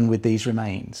work be done with these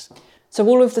remains? So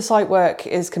all of the site work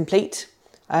is complete,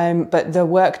 but the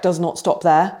work does not stop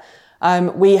there.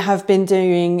 We have been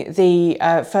doing the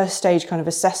first stage kind of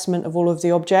assessment of all of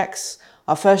the objects.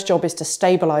 Our first job is to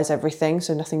stabilise everything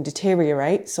so nothing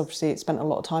deteriorates. Obviously, it spent a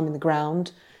lot of time in the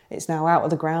ground. It's now out of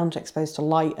the ground, exposed to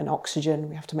light and oxygen.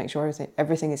 We have to make sure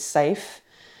everything is safe.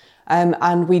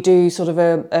 And we do sort of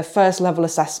a first level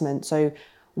assessment. So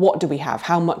what do we have?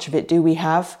 How much of it do we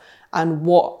have? And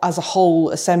what, as a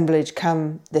whole assemblage,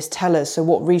 can this tell us? So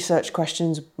what research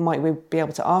questions might we be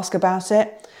able to ask about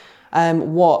it?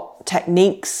 What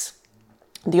techniques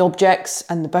the objects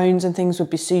and the bones and things would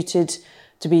be suited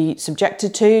to be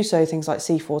subjected to, so things like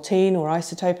C14 or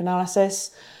isotope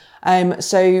analysis.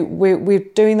 So we're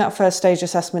doing that first stage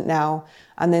assessment now,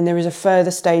 and then there is a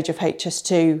further stage of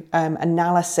HS2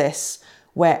 analysis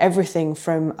where everything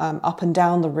from up and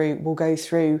down the route will go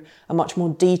through a much more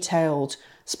detailed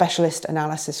specialist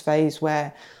analysis phase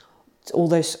where all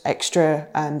those extra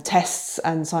tests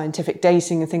and scientific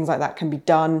dating and things like that can be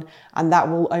done, and that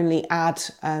will only add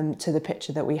to the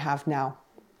picture that we have now.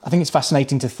 I think it's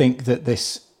fascinating to think that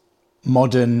this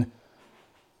modern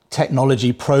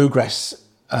technology progress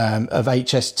of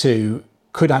HS2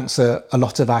 could answer a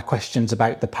lot of our questions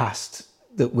about the past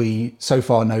that we so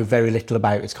far know very little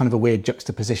about. It's kind of a weird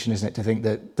juxtaposition, isn't it, to think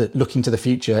that looking to the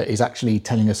future is actually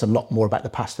telling us a lot more about the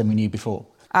past than we knew before.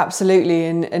 Absolutely,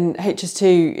 and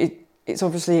HS2, it's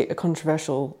obviously a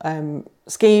controversial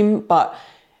scheme, but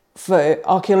for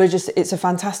archaeologists, it's a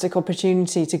fantastic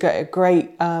opportunity to get a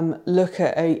great look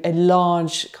at a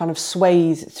large kind of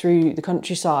swathe through the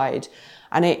countryside.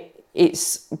 And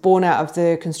it's born out of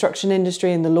the construction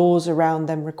industry and the laws around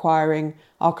them requiring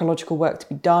archaeological work to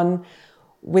be done.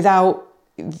 Without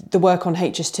the work on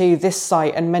HS2, this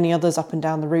site and many others up and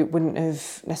down the route wouldn't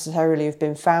have necessarily have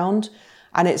been found.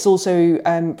 And it's also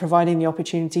providing the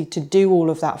opportunity to do all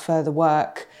of that further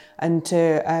work and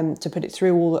to put it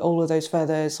through all of those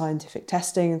further scientific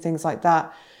testing and things like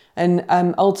that. And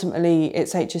ultimately,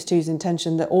 it's HS2's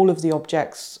intention that all of the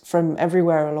objects from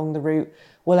everywhere along the route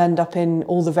will end up in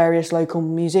all the various local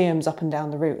museums up and down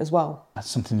the route as well. That's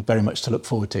something very much to look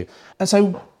forward to. And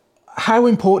so, how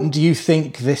important do you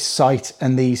think this site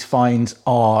and these finds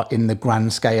are in the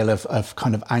grand scale of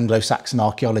kind of Anglo-Saxon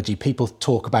archaeology? People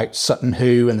talk about Sutton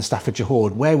Hoo and the Staffordshire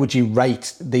Hoard. Where would you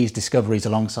rate these discoveries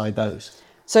alongside those?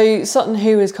 So Sutton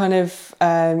Hoo is kind of,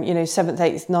 7th,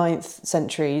 8th, 9th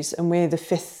centuries, and we're the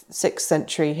 5th, 6th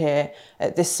century here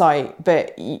at this site.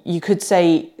 But you could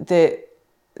say that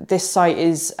this site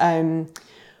is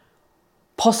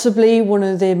possibly one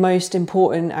of the most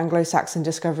important Anglo-Saxon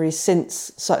discoveries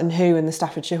since Sutton Hoo and the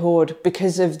Staffordshire Hoard,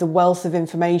 because of the wealth of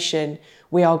information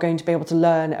we are going to be able to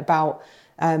learn about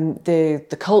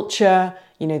the culture,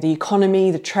 the economy,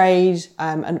 the trade,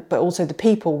 but also the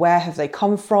people. Where have they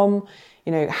come from?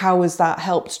 How has that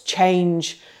helped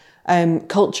change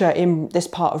culture in this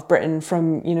part of Britain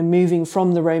from, moving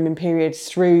from the Roman period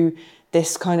through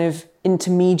this kind of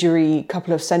intermediary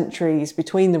couple of centuries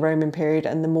between the Roman period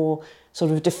and the more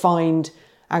sort of defined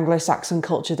Anglo-Saxon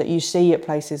culture that you see at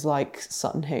places like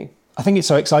Sutton Hoo. I think it's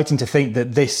so exciting to think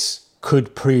that this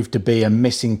could prove to be a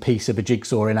missing piece of a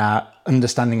jigsaw in our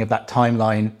understanding of that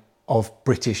timeline of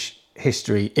British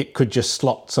history. It could just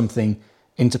slot something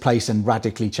into place and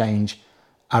radically change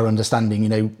our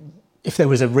understanding. If there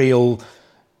was a real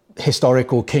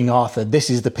historical King Arthur, this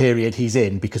is the period he's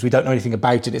in, because we don't know anything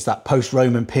about it. It's that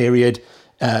post-Roman period,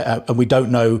 and we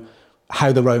don't know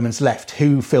how the Romans left,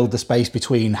 who filled the space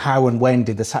between, how and when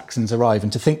did the Saxons arrive.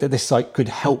 And to think that this site could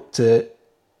help to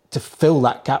fill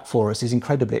that gap for us is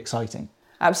incredibly exciting.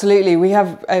 Absolutely. We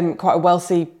have quite a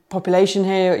wealthy population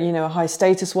here, a high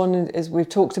status one, as we've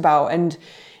talked about. And,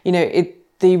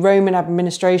 the Roman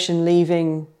administration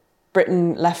leaving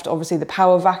Britain left obviously the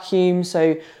power vacuum.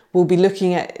 So we'll be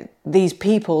looking at these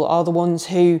people are the ones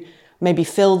who maybe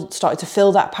started to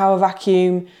fill that power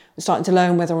vacuum. We're starting to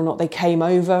learn whether or not they came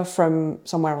over from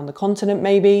somewhere on the continent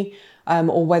maybe,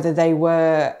 or whether they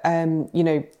were,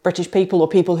 British people or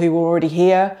people who were already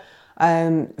here,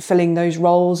 filling those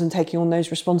roles and taking on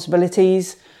those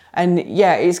responsibilities. And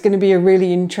yeah, it's going to be a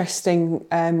really interesting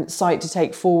site to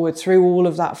take forward through all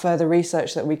of that further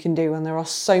research that we can do. And there are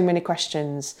so many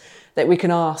questions that we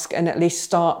can ask and at least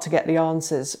start to get the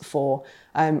answers for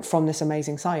from this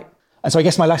amazing site. And so I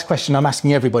guess my last question I'm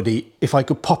asking everybody, if I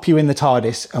could pop you in the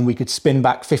TARDIS and we could spin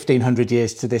back 1,500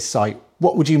 years to this site,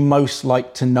 what would you most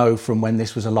like to know from when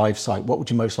this was a live site? What would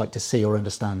you most like to see or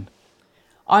understand?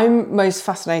 I'm most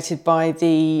fascinated by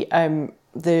the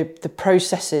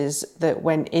processes that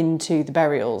went into the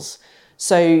burials.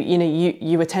 So,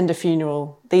 you attend a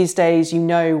funeral. These days, you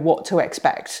know what to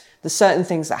expect. There's certain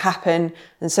things that happen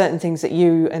and certain things that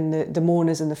you and the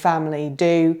mourners and the family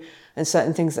do and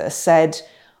certain things that are said.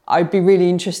 I'd be really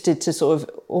interested to sort of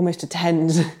almost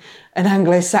attend an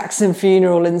Anglo-Saxon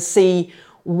funeral and see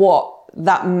what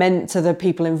that meant to the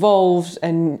people involved,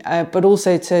 and but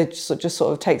also to just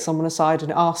sort of take someone aside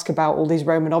and ask about all these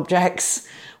Roman objects,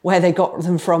 where they got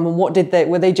them from, and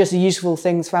were they just useful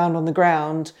things found on the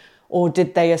ground, or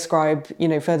did they ascribe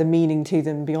further meaning to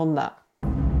them beyond that?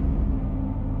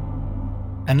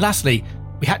 And lastly,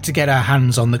 we had to get our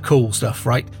hands on the cool stuff,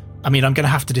 right? I mean, I'm going to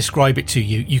have to describe it to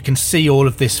you. You can see all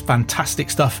of this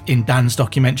fantastic stuff in Dan's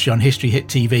documentary on History Hit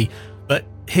TV, but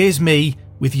here's me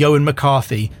with Eoin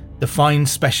McCarthy, the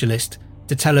finds specialist,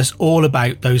 to tell us all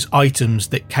about those items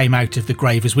that came out of the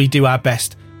grave as we do our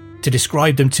best to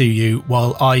describe them to you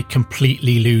while I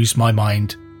completely lose my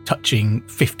mind touching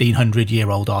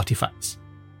 1,500-year-old artefacts.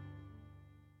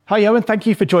 Hi Eoin, thank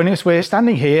you for joining us. We're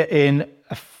standing here in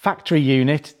a factory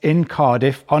unit in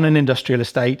Cardiff on an industrial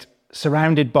estate,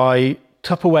 surrounded by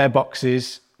Tupperware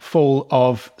boxes full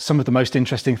of some of the most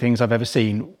interesting things I've ever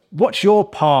seen. What's your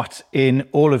part in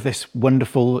all of this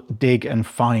wonderful dig and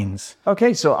finds?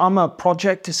 Okay, so I'm a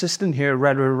project assistant here at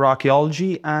Red River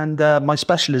Archaeology, and my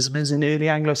specialism is in early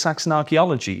Anglo-Saxon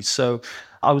archaeology. So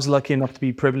I was lucky enough to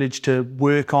be privileged to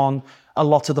work on a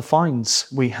lot of the finds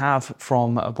we have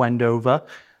from Wendover.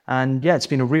 And yeah, it's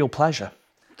been a real pleasure.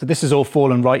 So this has all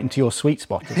fallen right into your sweet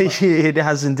spot. It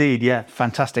has indeed, yeah.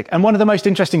 Fantastic. And one of the most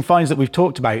interesting finds that we've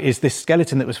talked about is this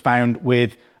skeleton that was found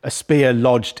with a spear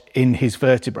lodged in his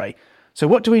vertebrae. So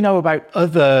what do we know about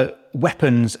other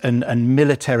weapons and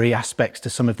military aspects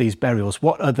to some of these burials?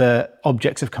 What other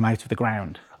objects have come out of the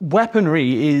ground?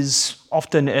 Weaponry is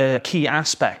often a key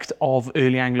aspect of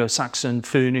early Anglo-Saxon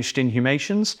furnished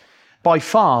inhumations. By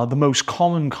far, the most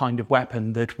common kind of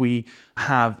weapon that we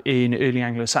have in early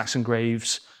Anglo-Saxon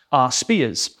graves are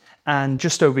spears. And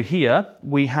just over here,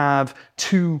 we have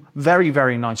two very,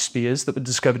 very nice spears that were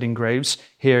discovered in graves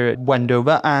here at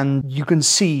Wendover. And you can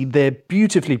see they're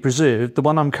beautifully preserved. The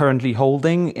one I'm currently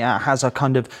holding has a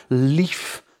kind of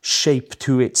leaf shape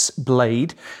to its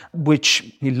blade,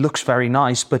 which it looks very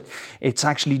nice, but it's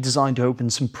actually designed to open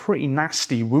some pretty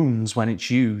nasty wounds when it's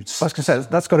used. I was going to say,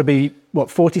 that's got to be,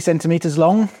 40 centimetres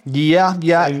long?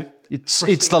 Yeah. So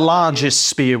it's the largest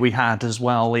spear we had as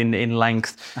well in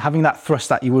length. Having that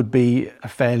thrust at you would be a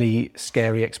fairly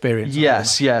scary experience.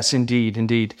 Yes,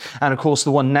 indeed. And of course,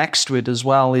 the one next to it as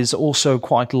well is also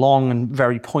quite long and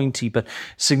very pointy, but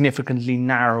significantly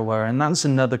narrower. And that's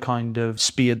another kind of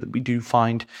spear that we do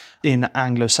find in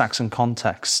Anglo-Saxon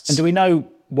contexts. And do we know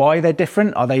why they're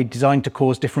different? Are they designed to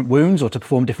cause different wounds or to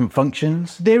perform different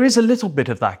functions? There is a little bit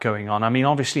of that going on. I mean,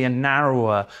 obviously a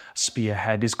narrower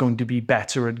spearhead is going to be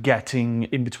better at getting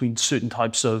in between certain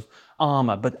types of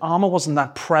armour, but armour wasn't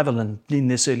that prevalent in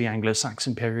this early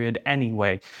Anglo-Saxon period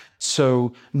anyway.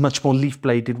 So much more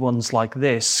leaf-bladed ones like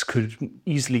this could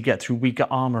easily get through weaker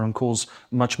armour and cause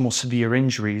much more severe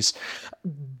injuries.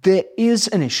 There is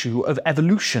an issue of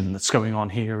evolution that's going on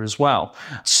here as well.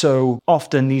 So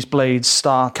often these blades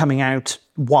start coming out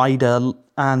wider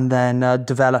and then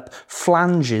develop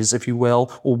flanges, if you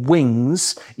will, or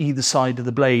wings either side of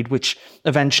the blade, which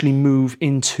eventually move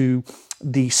into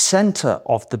the center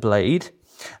of the blade,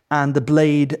 and the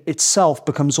blade itself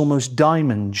becomes almost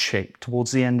diamond-shaped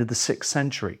towards the end of the 6th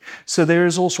century. So there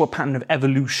is also a pattern of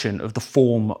evolution of the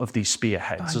form of these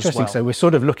spearheads as well. So we're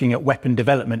sort of looking at weapon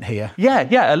development here.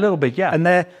 Yeah, a little bit, yeah. And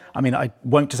they're, I mean, I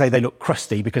won't to say they look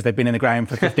crusty because they've been in the ground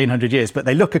for 1,500 years, but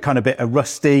they look a kind of bit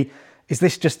rusty. Is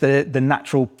this just the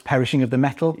natural perishing of the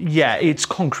metal? Yeah, it's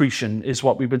concretion is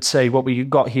what we would say. What we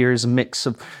got here is a mix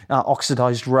of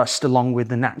oxidized rust along with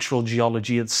the natural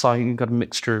geology of the site. You've got a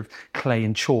mixture of clay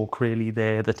and chalk really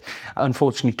there that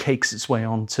unfortunately cakes its way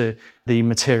onto the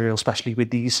material, especially with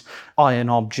these iron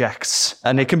objects.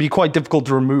 And it can be quite difficult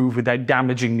to remove without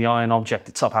damaging the iron object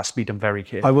itself. It has to be done very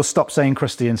carefully. I will stop saying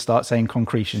crusty and start saying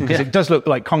concretion, because it does look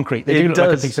like concrete. They do look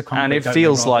like a piece of concrete. And it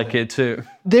feels like it too.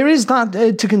 There is that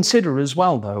to consider as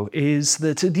well, though, is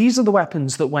that these are the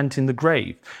weapons that went in the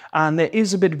grave. And there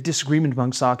is a bit of disagreement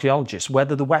amongst archaeologists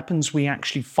whether the weapons we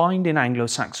actually find in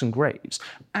Anglo-Saxon graves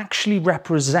actually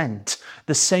represent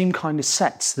the same kind of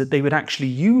sets that they would actually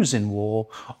use in war,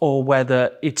 or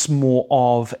whether it's more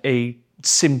of a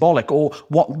symbolic or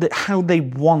how they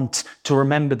want to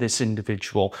remember this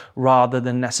individual rather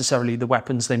than necessarily the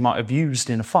weapons they might have used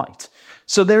in a fight.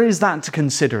 So there is that to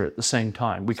consider at the same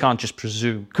time. We can't just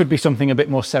presume. Could be something a bit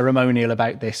more ceremonial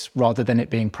about this rather than it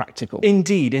being practical.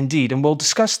 Indeed. And we'll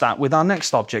discuss that with our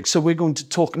next object. So we're going to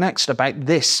talk next about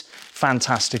this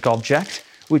fantastic object,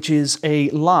 which is a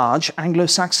large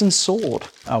Anglo-Saxon sword.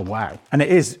 Oh, wow. And it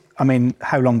is, I mean,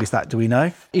 how long is that, do we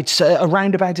know? It's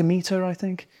around about a metre, I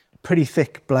think. Pretty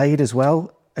thick blade as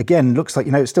well. Again, looks like,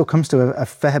 it still comes to a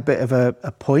fair bit of a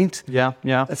point. Yeah.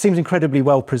 It seems incredibly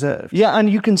well preserved. Yeah, and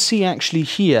you can see actually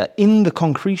here in the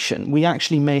concretion, we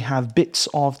actually may have bits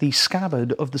of the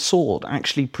scabbard of the sword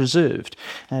actually preserved.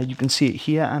 You can see it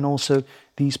here and also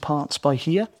these parts by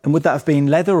here. And would that have been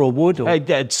leather or wood? Or?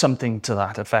 Something to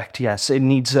that effect, yes. It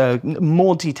needs a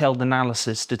more detailed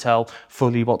analysis to tell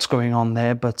fully what's going on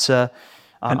there, but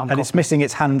And it's missing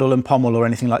its handle and pommel or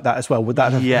anything like that as well. Would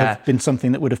that have been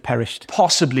something that would have perished?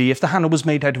 Possibly. If the handle was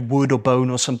made out of wood or bone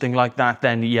or something like that,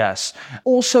 then yes.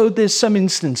 Also, there's some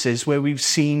instances where we've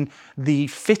seen the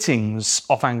fittings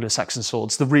of Anglo-Saxon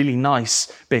swords, the really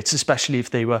nice bits, especially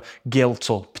if they were gilt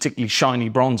or particularly shiny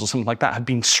bronze or something like that, had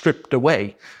been stripped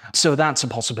away. So that's a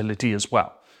possibility as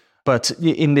well. But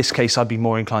in this case, I'd be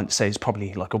more inclined to say it's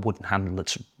probably like a wooden handle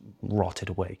that's rotted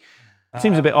away. It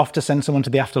seems a bit off to send someone to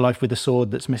the afterlife with a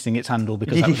sword that's missing its handle,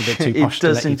 because that was a bit too posh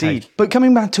to let you take. It does indeed. But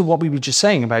coming back to what we were just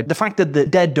saying about the fact that the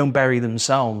dead don't bury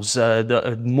themselves,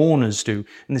 the mourners do,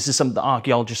 and this is something that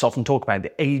archaeologists often talk about,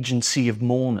 the agency of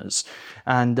mourners,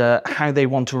 and how they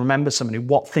want to remember somebody,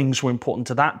 what things were important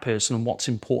to that person and what's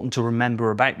important to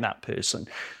remember about that person.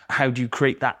 How do you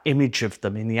create that image of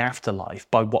them in the afterlife?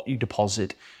 By what you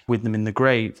deposit with them in the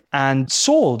grave. And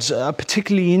swords are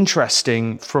particularly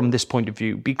interesting from this point of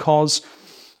view because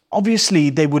obviously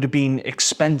they would have been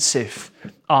expensive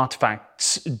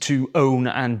artifacts to own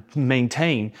and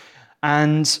maintain.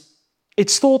 And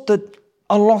it's thought that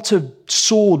a lot of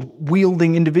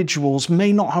sword-wielding individuals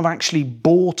may not have actually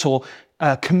bought or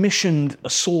commissioned a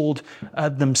sword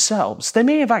themselves. They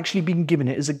may have actually been given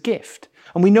it as a gift.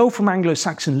 And we know from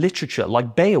Anglo-Saxon literature,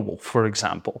 like Beowulf, for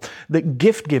example, that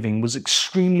gift-giving was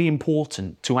extremely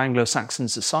important to Anglo-Saxon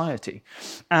society.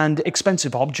 And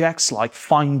expensive objects like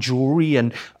fine jewellery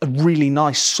and really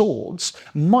nice swords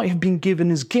might have been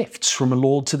given as gifts from a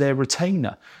lord to their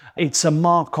retainer. It's a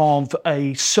mark of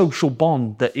a social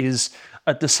bond that is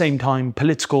at the same time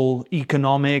political,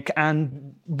 economic,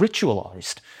 and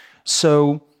ritualised.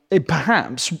 So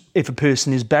perhaps if a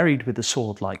person is buried with a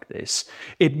sword like this,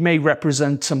 it may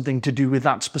represent something to do with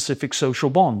that specific social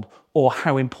bond or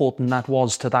how important that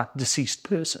was to that deceased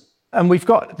person. And we've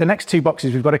got the next two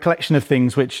boxes, we've got a collection of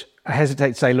things which I hesitate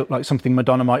to say look like something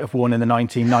Madonna might have worn in the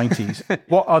 1990s.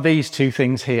 What are these two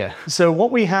things here? So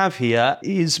what we have here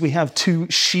is we have two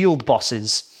shield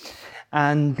bosses.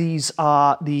 And these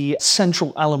are the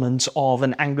central elements of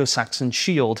an Anglo-Saxon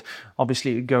shield.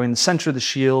 Obviously, it would go in the center of the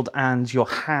shield and your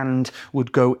hand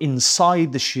would go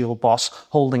inside the shield boss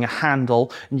holding a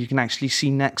handle. And you can actually see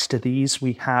next to these,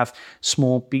 we have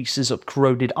small pieces of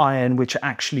corroded iron, which are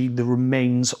actually the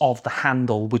remains of the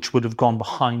handle, which would have gone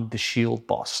behind the shield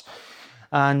boss.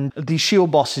 And the shield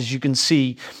bosses, you can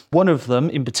see, one of them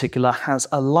in particular has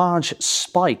a large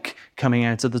spike coming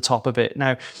out of the top of it.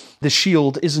 Now, the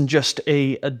shield isn't just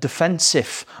a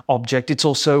defensive object, it's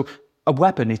also a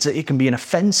weapon. It can be an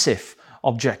offensive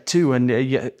object too. And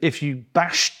if you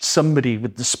bashed somebody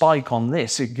with the spike on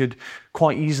this, it could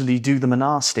quite easily do them a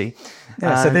nasty.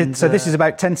 Yeah, so this is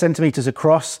about 10 centimetres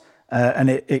across, and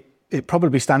it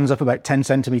probably stands up about 10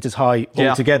 centimetres high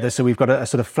altogether. So we've got a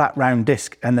sort of flat round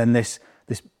disc and then this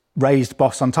raised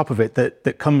boss on top of it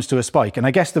that comes to a spike. And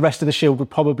I guess the rest of the shield would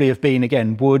probably have been,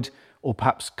 again, wood or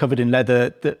perhaps covered in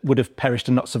leather that would have perished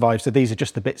and not survived. So these are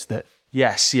just the bits that...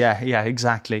 Yes, yeah,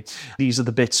 exactly. These are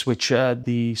the bits which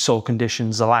the soil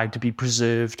conditions allowed to be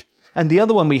preserved. And the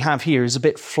other one we have here is a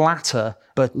bit flatter,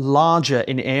 but larger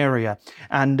in area.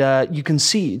 And you can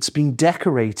see it's been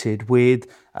decorated with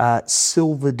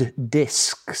silvered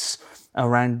discs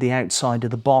around the outside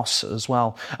of the boss as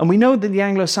well. And we know that the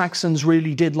Anglo-Saxons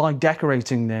really did like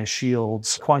decorating their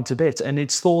shields quite a bit. And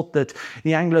it's thought that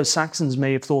the Anglo-Saxons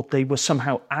may have thought they were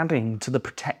somehow adding to the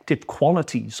protective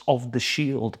qualities of the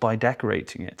shield by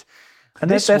decorating it. And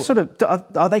they're sort of,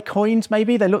 are they coins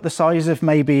maybe? They look the size of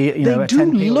maybe, a 10p or 2p.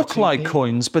 They do look like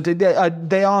coins, but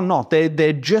they are not.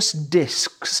 They're just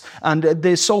discs, and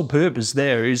their sole purpose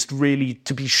there is really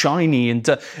to be shiny. And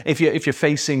if you're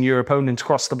facing your opponent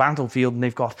across the battlefield and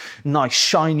they've got a nice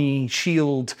shiny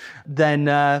shield, then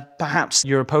perhaps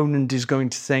your opponent is going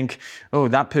to think, oh,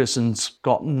 that person's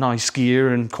got nice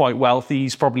gear and quite wealthy.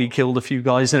 He's probably killed a few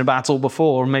guys in a battle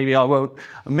before. Maybe I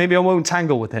won't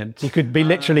tangle with him. You could be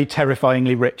literally terrifyingly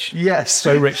rich. Yes.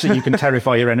 So rich that you can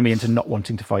terrify your enemy into not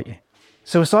wanting to fight you.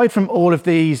 So aside from all of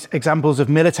these examples of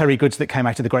military goods that came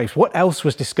out of the graves, what else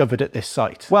was discovered at this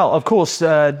site? Well, of course,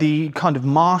 the kind of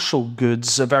martial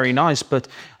goods are very nice, but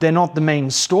they're not the main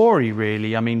story,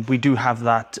 really. I mean, we do have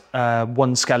that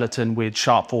one skeleton with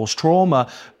sharp force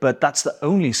trauma, but that's the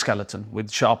only skeleton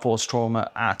with sharp force trauma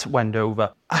at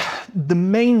Wendover. The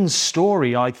main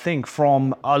story, I think,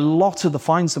 from a lot of the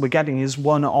finds that we're getting is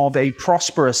one of a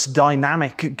prosperous,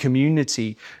 dynamic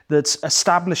community that's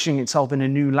establishing itself in a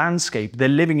new landscape. They're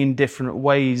living in different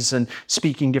ways and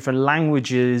speaking different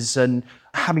languages and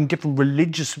having different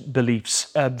religious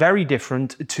beliefs, very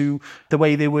different to the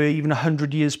way they were even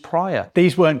 100 years prior.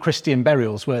 These weren't Christian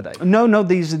burials, were they? No,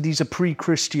 these are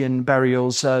pre-Christian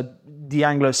burials. The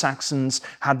Anglo-Saxons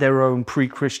had their own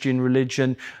pre-Christian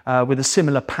religion with a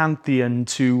similar pantheon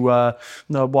to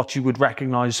what you would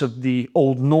recognize of the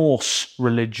Old Norse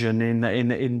religion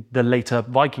in the later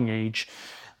Viking Age.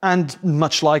 And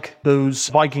much like those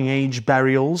Viking Age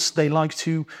burials, they like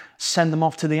to send them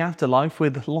off to the afterlife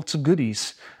with lots of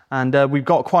goodies. And we've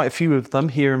got quite a few of them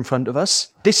here in front of us.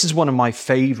 This is one of my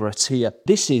favorites here.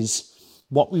 This is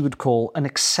what we would call an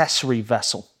accessory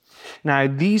vessel. Now,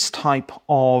 these type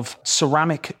of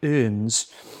ceramic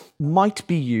urns might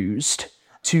be used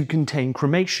to contain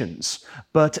cremations,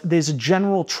 but there's a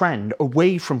general trend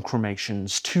away from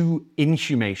cremations to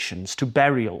inhumations, to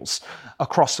burials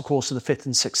across the course of the 5th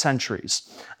and 6th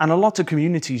centuries. And a lot of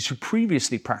communities who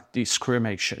previously practiced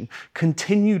cremation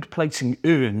continued placing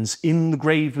urns in the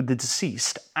grave of the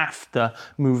deceased after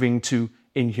moving to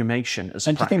inhumation as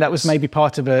And do you think that was maybe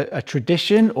part of a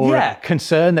tradition or a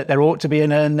concern that there ought to be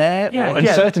an urn there? Or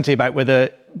uncertainty about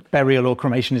whether burial or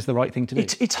cremation is the right thing to do?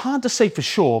 It's hard to say for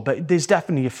sure, but there's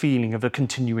definitely a feeling of a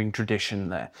continuing tradition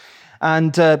there.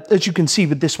 And as you can see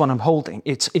with this one I'm holding,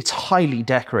 it's highly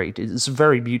decorated. It's a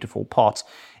very beautiful pot.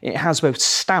 It has both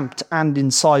stamped and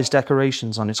incised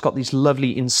decorations on it. It's got these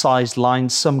lovely incised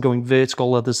lines, some going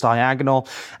vertical, others diagonal,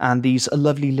 and these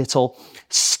lovely little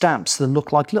stamps that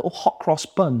look like little hot cross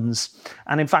buns.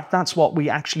 And in fact, that's what we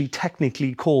actually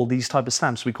technically call these type of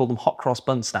stamps. We call them hot cross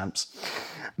bun stamps.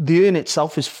 The urn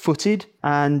itself is footed,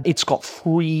 and it's got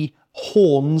 3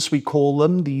 horns, we call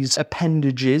them, these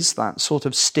appendages that sort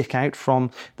of stick out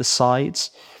from the sides.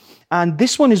 And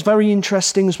this one is very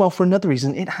interesting as well for another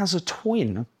reason. It has a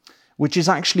twin, which is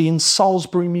actually in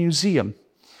Salisbury Museum.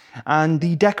 And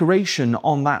the decoration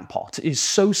on that pot is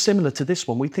so similar to this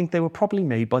one, we think they were probably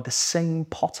made by the same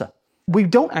potter. We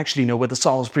don't actually know where the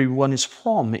Salisbury one is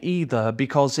from either,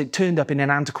 because it turned up in an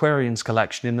antiquarian's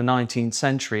collection in the 19th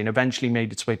century and eventually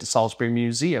made its way to Salisbury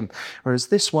Museum, whereas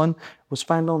this one was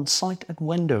found on site at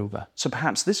Wendover. So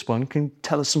perhaps this one can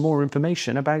tell us some more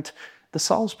information about the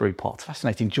Salisbury pot.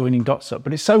 Fascinating, joining dots up.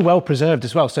 But it's so well preserved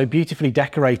as well, so beautifully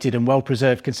decorated and well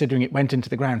preserved considering it went into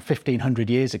the ground 1,500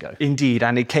 years ago. Indeed,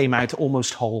 and it came out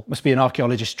almost whole. Must be an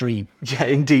archaeologist's dream. Yeah,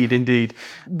 indeed.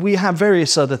 We have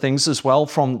various other things as well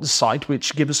from the site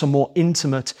which give us a more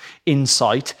intimate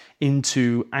insight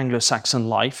into Anglo-Saxon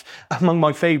life. Among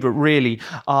my favourite really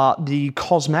are the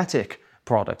cosmetic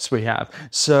products we have.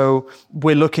 So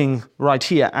we're looking right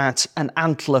here at an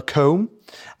antler comb.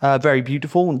 Very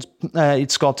beautiful.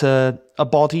 It's got a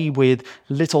body with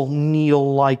little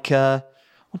needle-like,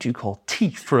 what do you call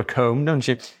teeth for a comb, don't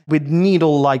you? With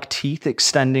needle-like teeth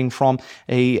extending from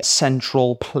a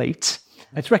central plate.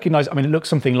 It's recognised, I mean, it looks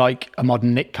something like a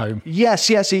modern knit comb. Yes,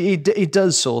 it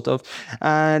does sort of.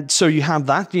 So you have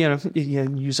that, you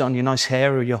use it on your nice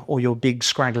hair or your big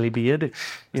scraggly beard.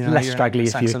 Less scraggly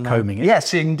if you're combing it.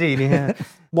 Yes, indeed. Yeah.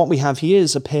 What we have here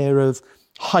is a pair of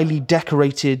highly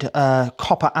decorated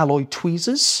copper alloy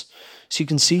tweezers. So you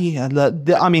can see, they look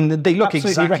absolutely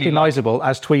exactly recognisable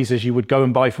as tweezers you would go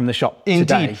and buy from the shop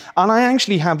today. Indeed. And I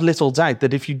actually have little doubt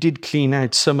that if you did clean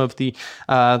out some of the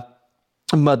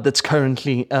mud that's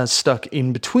currently stuck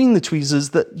in between the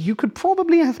tweezers, that you could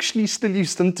probably actually still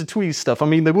use them to tweeze stuff. I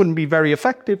mean, they wouldn't be very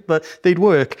effective, but they'd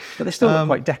work. But they still look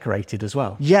quite decorated as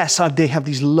well. Yes, they have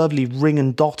these lovely ring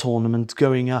and dot ornaments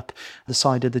going up the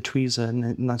side of the tweezer,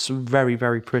 and that's very,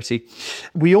 very pretty.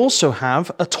 We also have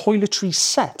a toiletry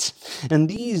set, and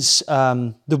these,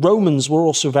 the Romans were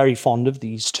also very fond of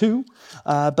these too,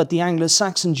 but the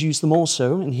Anglo-Saxons used them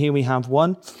also, and here we have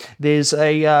one. There's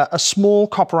a small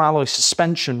copper alloy suspension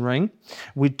ring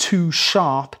with 2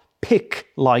 sharp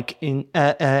pick-like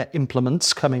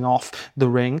implements coming off the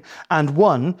ring, and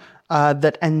one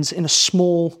that ends in a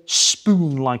small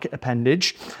spoon-like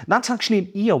appendage. That's actually an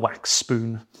earwax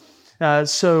spoon.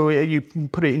 So you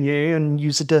put it in your ear and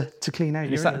use it to clean out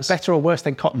your ears. Is that better or worse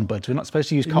than cotton buds? We're not supposed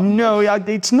to use cotton buds. No,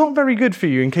 it's not very good for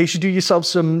you in case you do yourself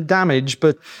some damage,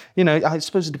 but, I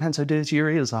suppose it depends how dirty your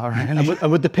ears are. Really.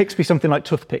 And would the picks be something like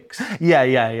toothpicks?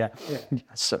 Yeah.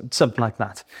 So, something like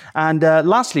that. And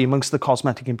lastly, amongst the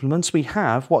cosmetic implements, we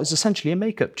have what is essentially a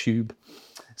makeup tube.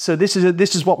 So this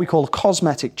is what we call a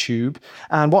cosmetic tube,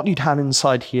 and what you'd have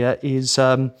inside here is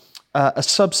a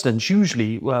substance.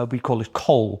 Usually we call it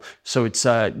kohl, so it's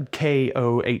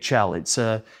KOHL.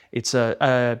 It's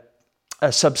a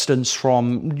substance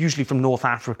usually from North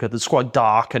Africa that's quite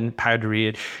dark and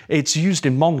powdery. It's used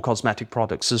in modern cosmetic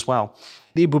products as well.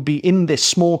 It would be in this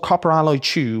small copper alloy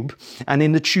tube, and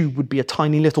in the tube would be a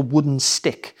tiny little wooden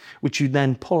stick, which you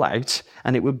then pull out,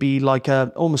 and it would be like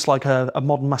almost like a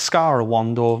modern mascara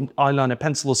wand or eyeliner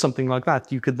pencil or something like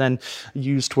that. You could then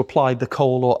use to apply the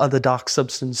coal or other dark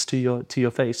substance to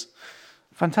your face.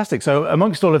 Fantastic. So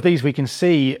amongst all of these, we can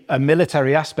see a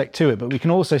military aspect to it, but we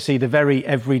can also see the very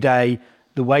everyday,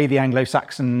 the way the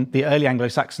early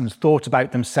Anglo-Saxons thought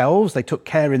about themselves. They took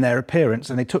care in their appearance,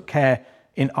 and they took care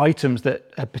in items that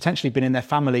had potentially been in their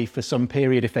family for some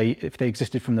period if they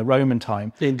existed from the Roman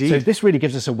time. Indeed. So this really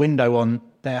gives us a window on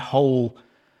their whole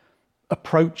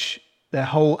approach, their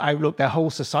whole outlook, their whole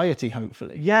society,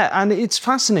 hopefully. Yeah, and it's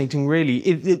fascinating,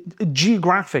 really.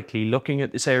 Geographically, looking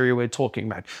at this area we're talking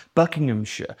about,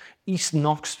 Buckinghamshire, Eastern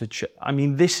Oxfordshire, I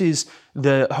mean, this is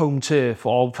the home turf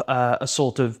of a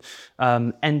sort of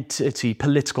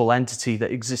political entity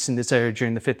that exists in this area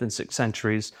during the 5th and 6th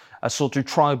centuries, a sort of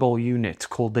tribal unit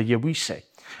called the Gewissae.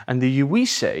 And the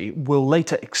Gewissae will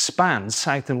later expand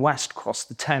south and west across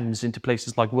the Thames into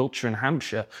places like Wiltshire and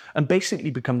Hampshire and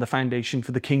basically become the foundation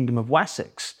for the Kingdom of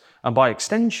Wessex and, by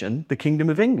extension, the Kingdom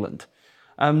of England.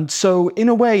 So, in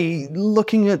a way,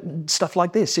 looking at stuff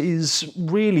like this is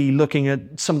really looking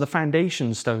at some of the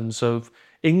foundation stones of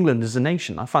England as a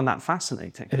nation. I find that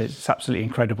fascinating. It is. It's absolutely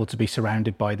incredible to be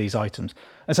surrounded by these items.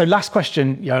 And so last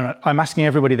question, I'm asking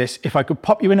everybody this. If I could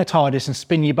pop you in a TARDIS and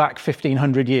spin you back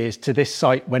 1,500 years to this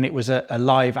site when it was a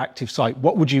live, active site,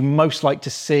 what would you most like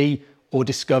to see or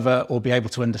discover or be able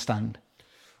to understand?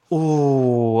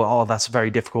 Oh, that's a very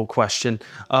difficult question.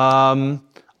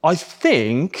 I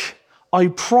think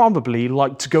I'd probably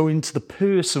like to go into the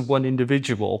purse of one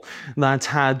individual that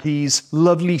had these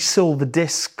lovely silver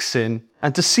discs in,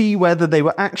 and to see whether they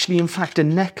were actually in fact a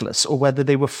necklace or whether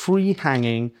they were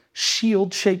free-hanging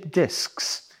shield-shaped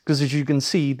discs. Because as you can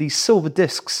see, these silver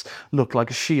discs look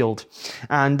like a shield.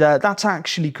 And that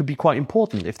actually could be quite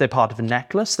important. If they're part of a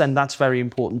necklace, then that's very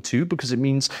important too, because it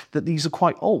means that these are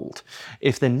quite old.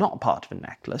 If they're not part of a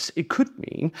necklace, it could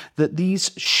mean that these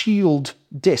shield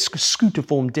discs,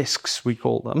 scutiform discs we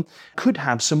call them, could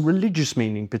have some religious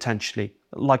meaning potentially,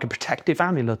 like a protective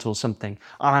amulet or something.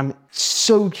 And I'm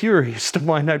so curious to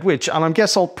find out which, and I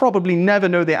guess I'll probably never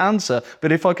know the answer,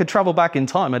 but if I could travel back in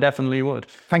time, I definitely would.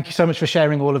 Thank you so much for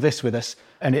sharing all of this with us.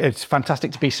 And it's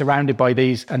fantastic to be surrounded by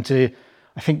these and to,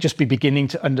 I think, just be beginning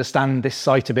to understand this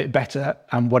site a bit better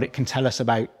and what it can tell us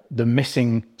about the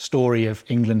missing story of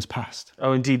England's past.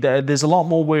 Oh, indeed. There's a lot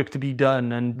more work to be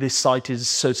done, and this site is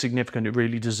so significant, it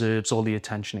really deserves all the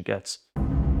attention it gets.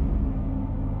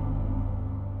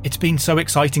 It's been so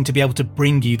exciting to be able to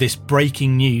bring you this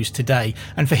breaking news today,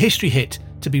 and for History Hit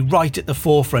to be right at the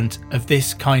forefront of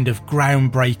this kind of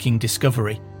groundbreaking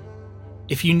discovery.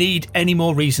 If you need any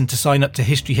more reason to sign up to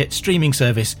History Hit streaming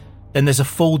service, then there's a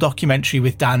full documentary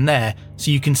with Dan there,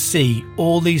 so you can see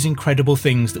all these incredible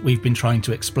things that we've been trying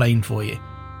to explain for you.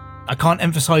 I can't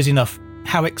emphasise enough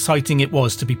how exciting it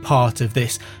was to be part of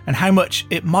this, and how much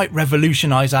it might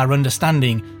revolutionise our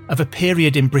understanding of a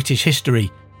period in British history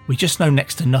we just know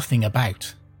next to nothing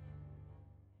about.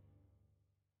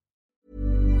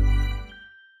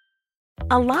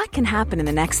 A lot can happen in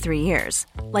the next 3 years.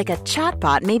 Like a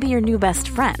chatbot may be your new best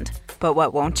friend. But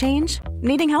what won't change?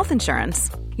 Needing health insurance.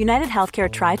 United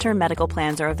Healthcare Tri-Term Medical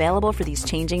Plans are available for these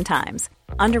changing times.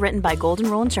 Underwritten by Golden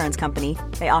Rule Insurance Company,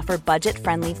 they offer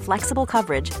budget-friendly, flexible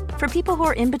coverage for people who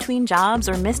are in between jobs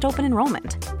or missed open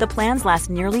enrollment. The plans last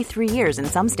nearly 3 years in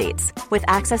some states, with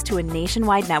access to a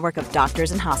nationwide network of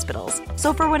doctors and hospitals.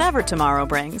 So for whatever tomorrow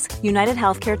brings, United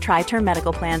Healthcare Tri-Term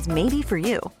Medical Plans may be for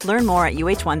you. Learn more at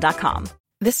uh1.com.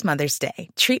 This Mother's Day,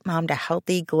 treat mom to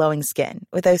healthy, glowing skin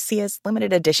with Osea's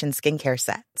limited edition skincare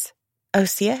sets.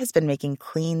 Osea has been making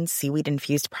clean,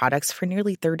 seaweed-infused products for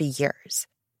nearly 30 years.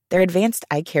 Their advanced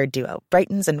eye care duo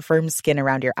brightens and firms skin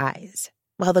around your eyes,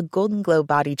 while the Golden Glow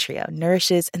Body Trio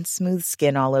nourishes and smooths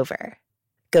skin all over.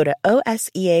 Go to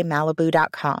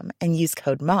OSEAMalibu.com and use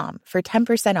code MOM for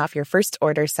 10% off your first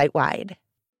order site-wide.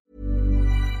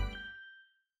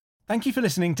 Thank you for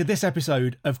listening to this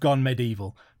episode of Gone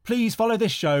Medieval. Please follow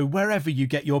this show wherever you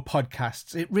get your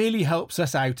podcasts. It really helps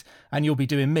us out, and you'll be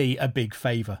doing me a big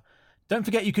favour. Don't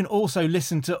forget you can also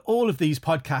listen to all of these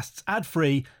podcasts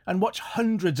ad-free and watch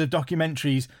hundreds of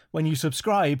documentaries when you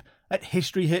subscribe at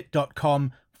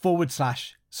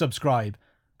historyhit.com/subscribe.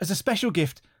 As a special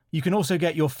gift, you can also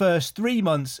get your first 3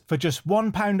 months for just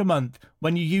 £1 a month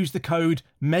when you use the code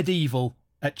MEDIEVAL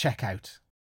at checkout.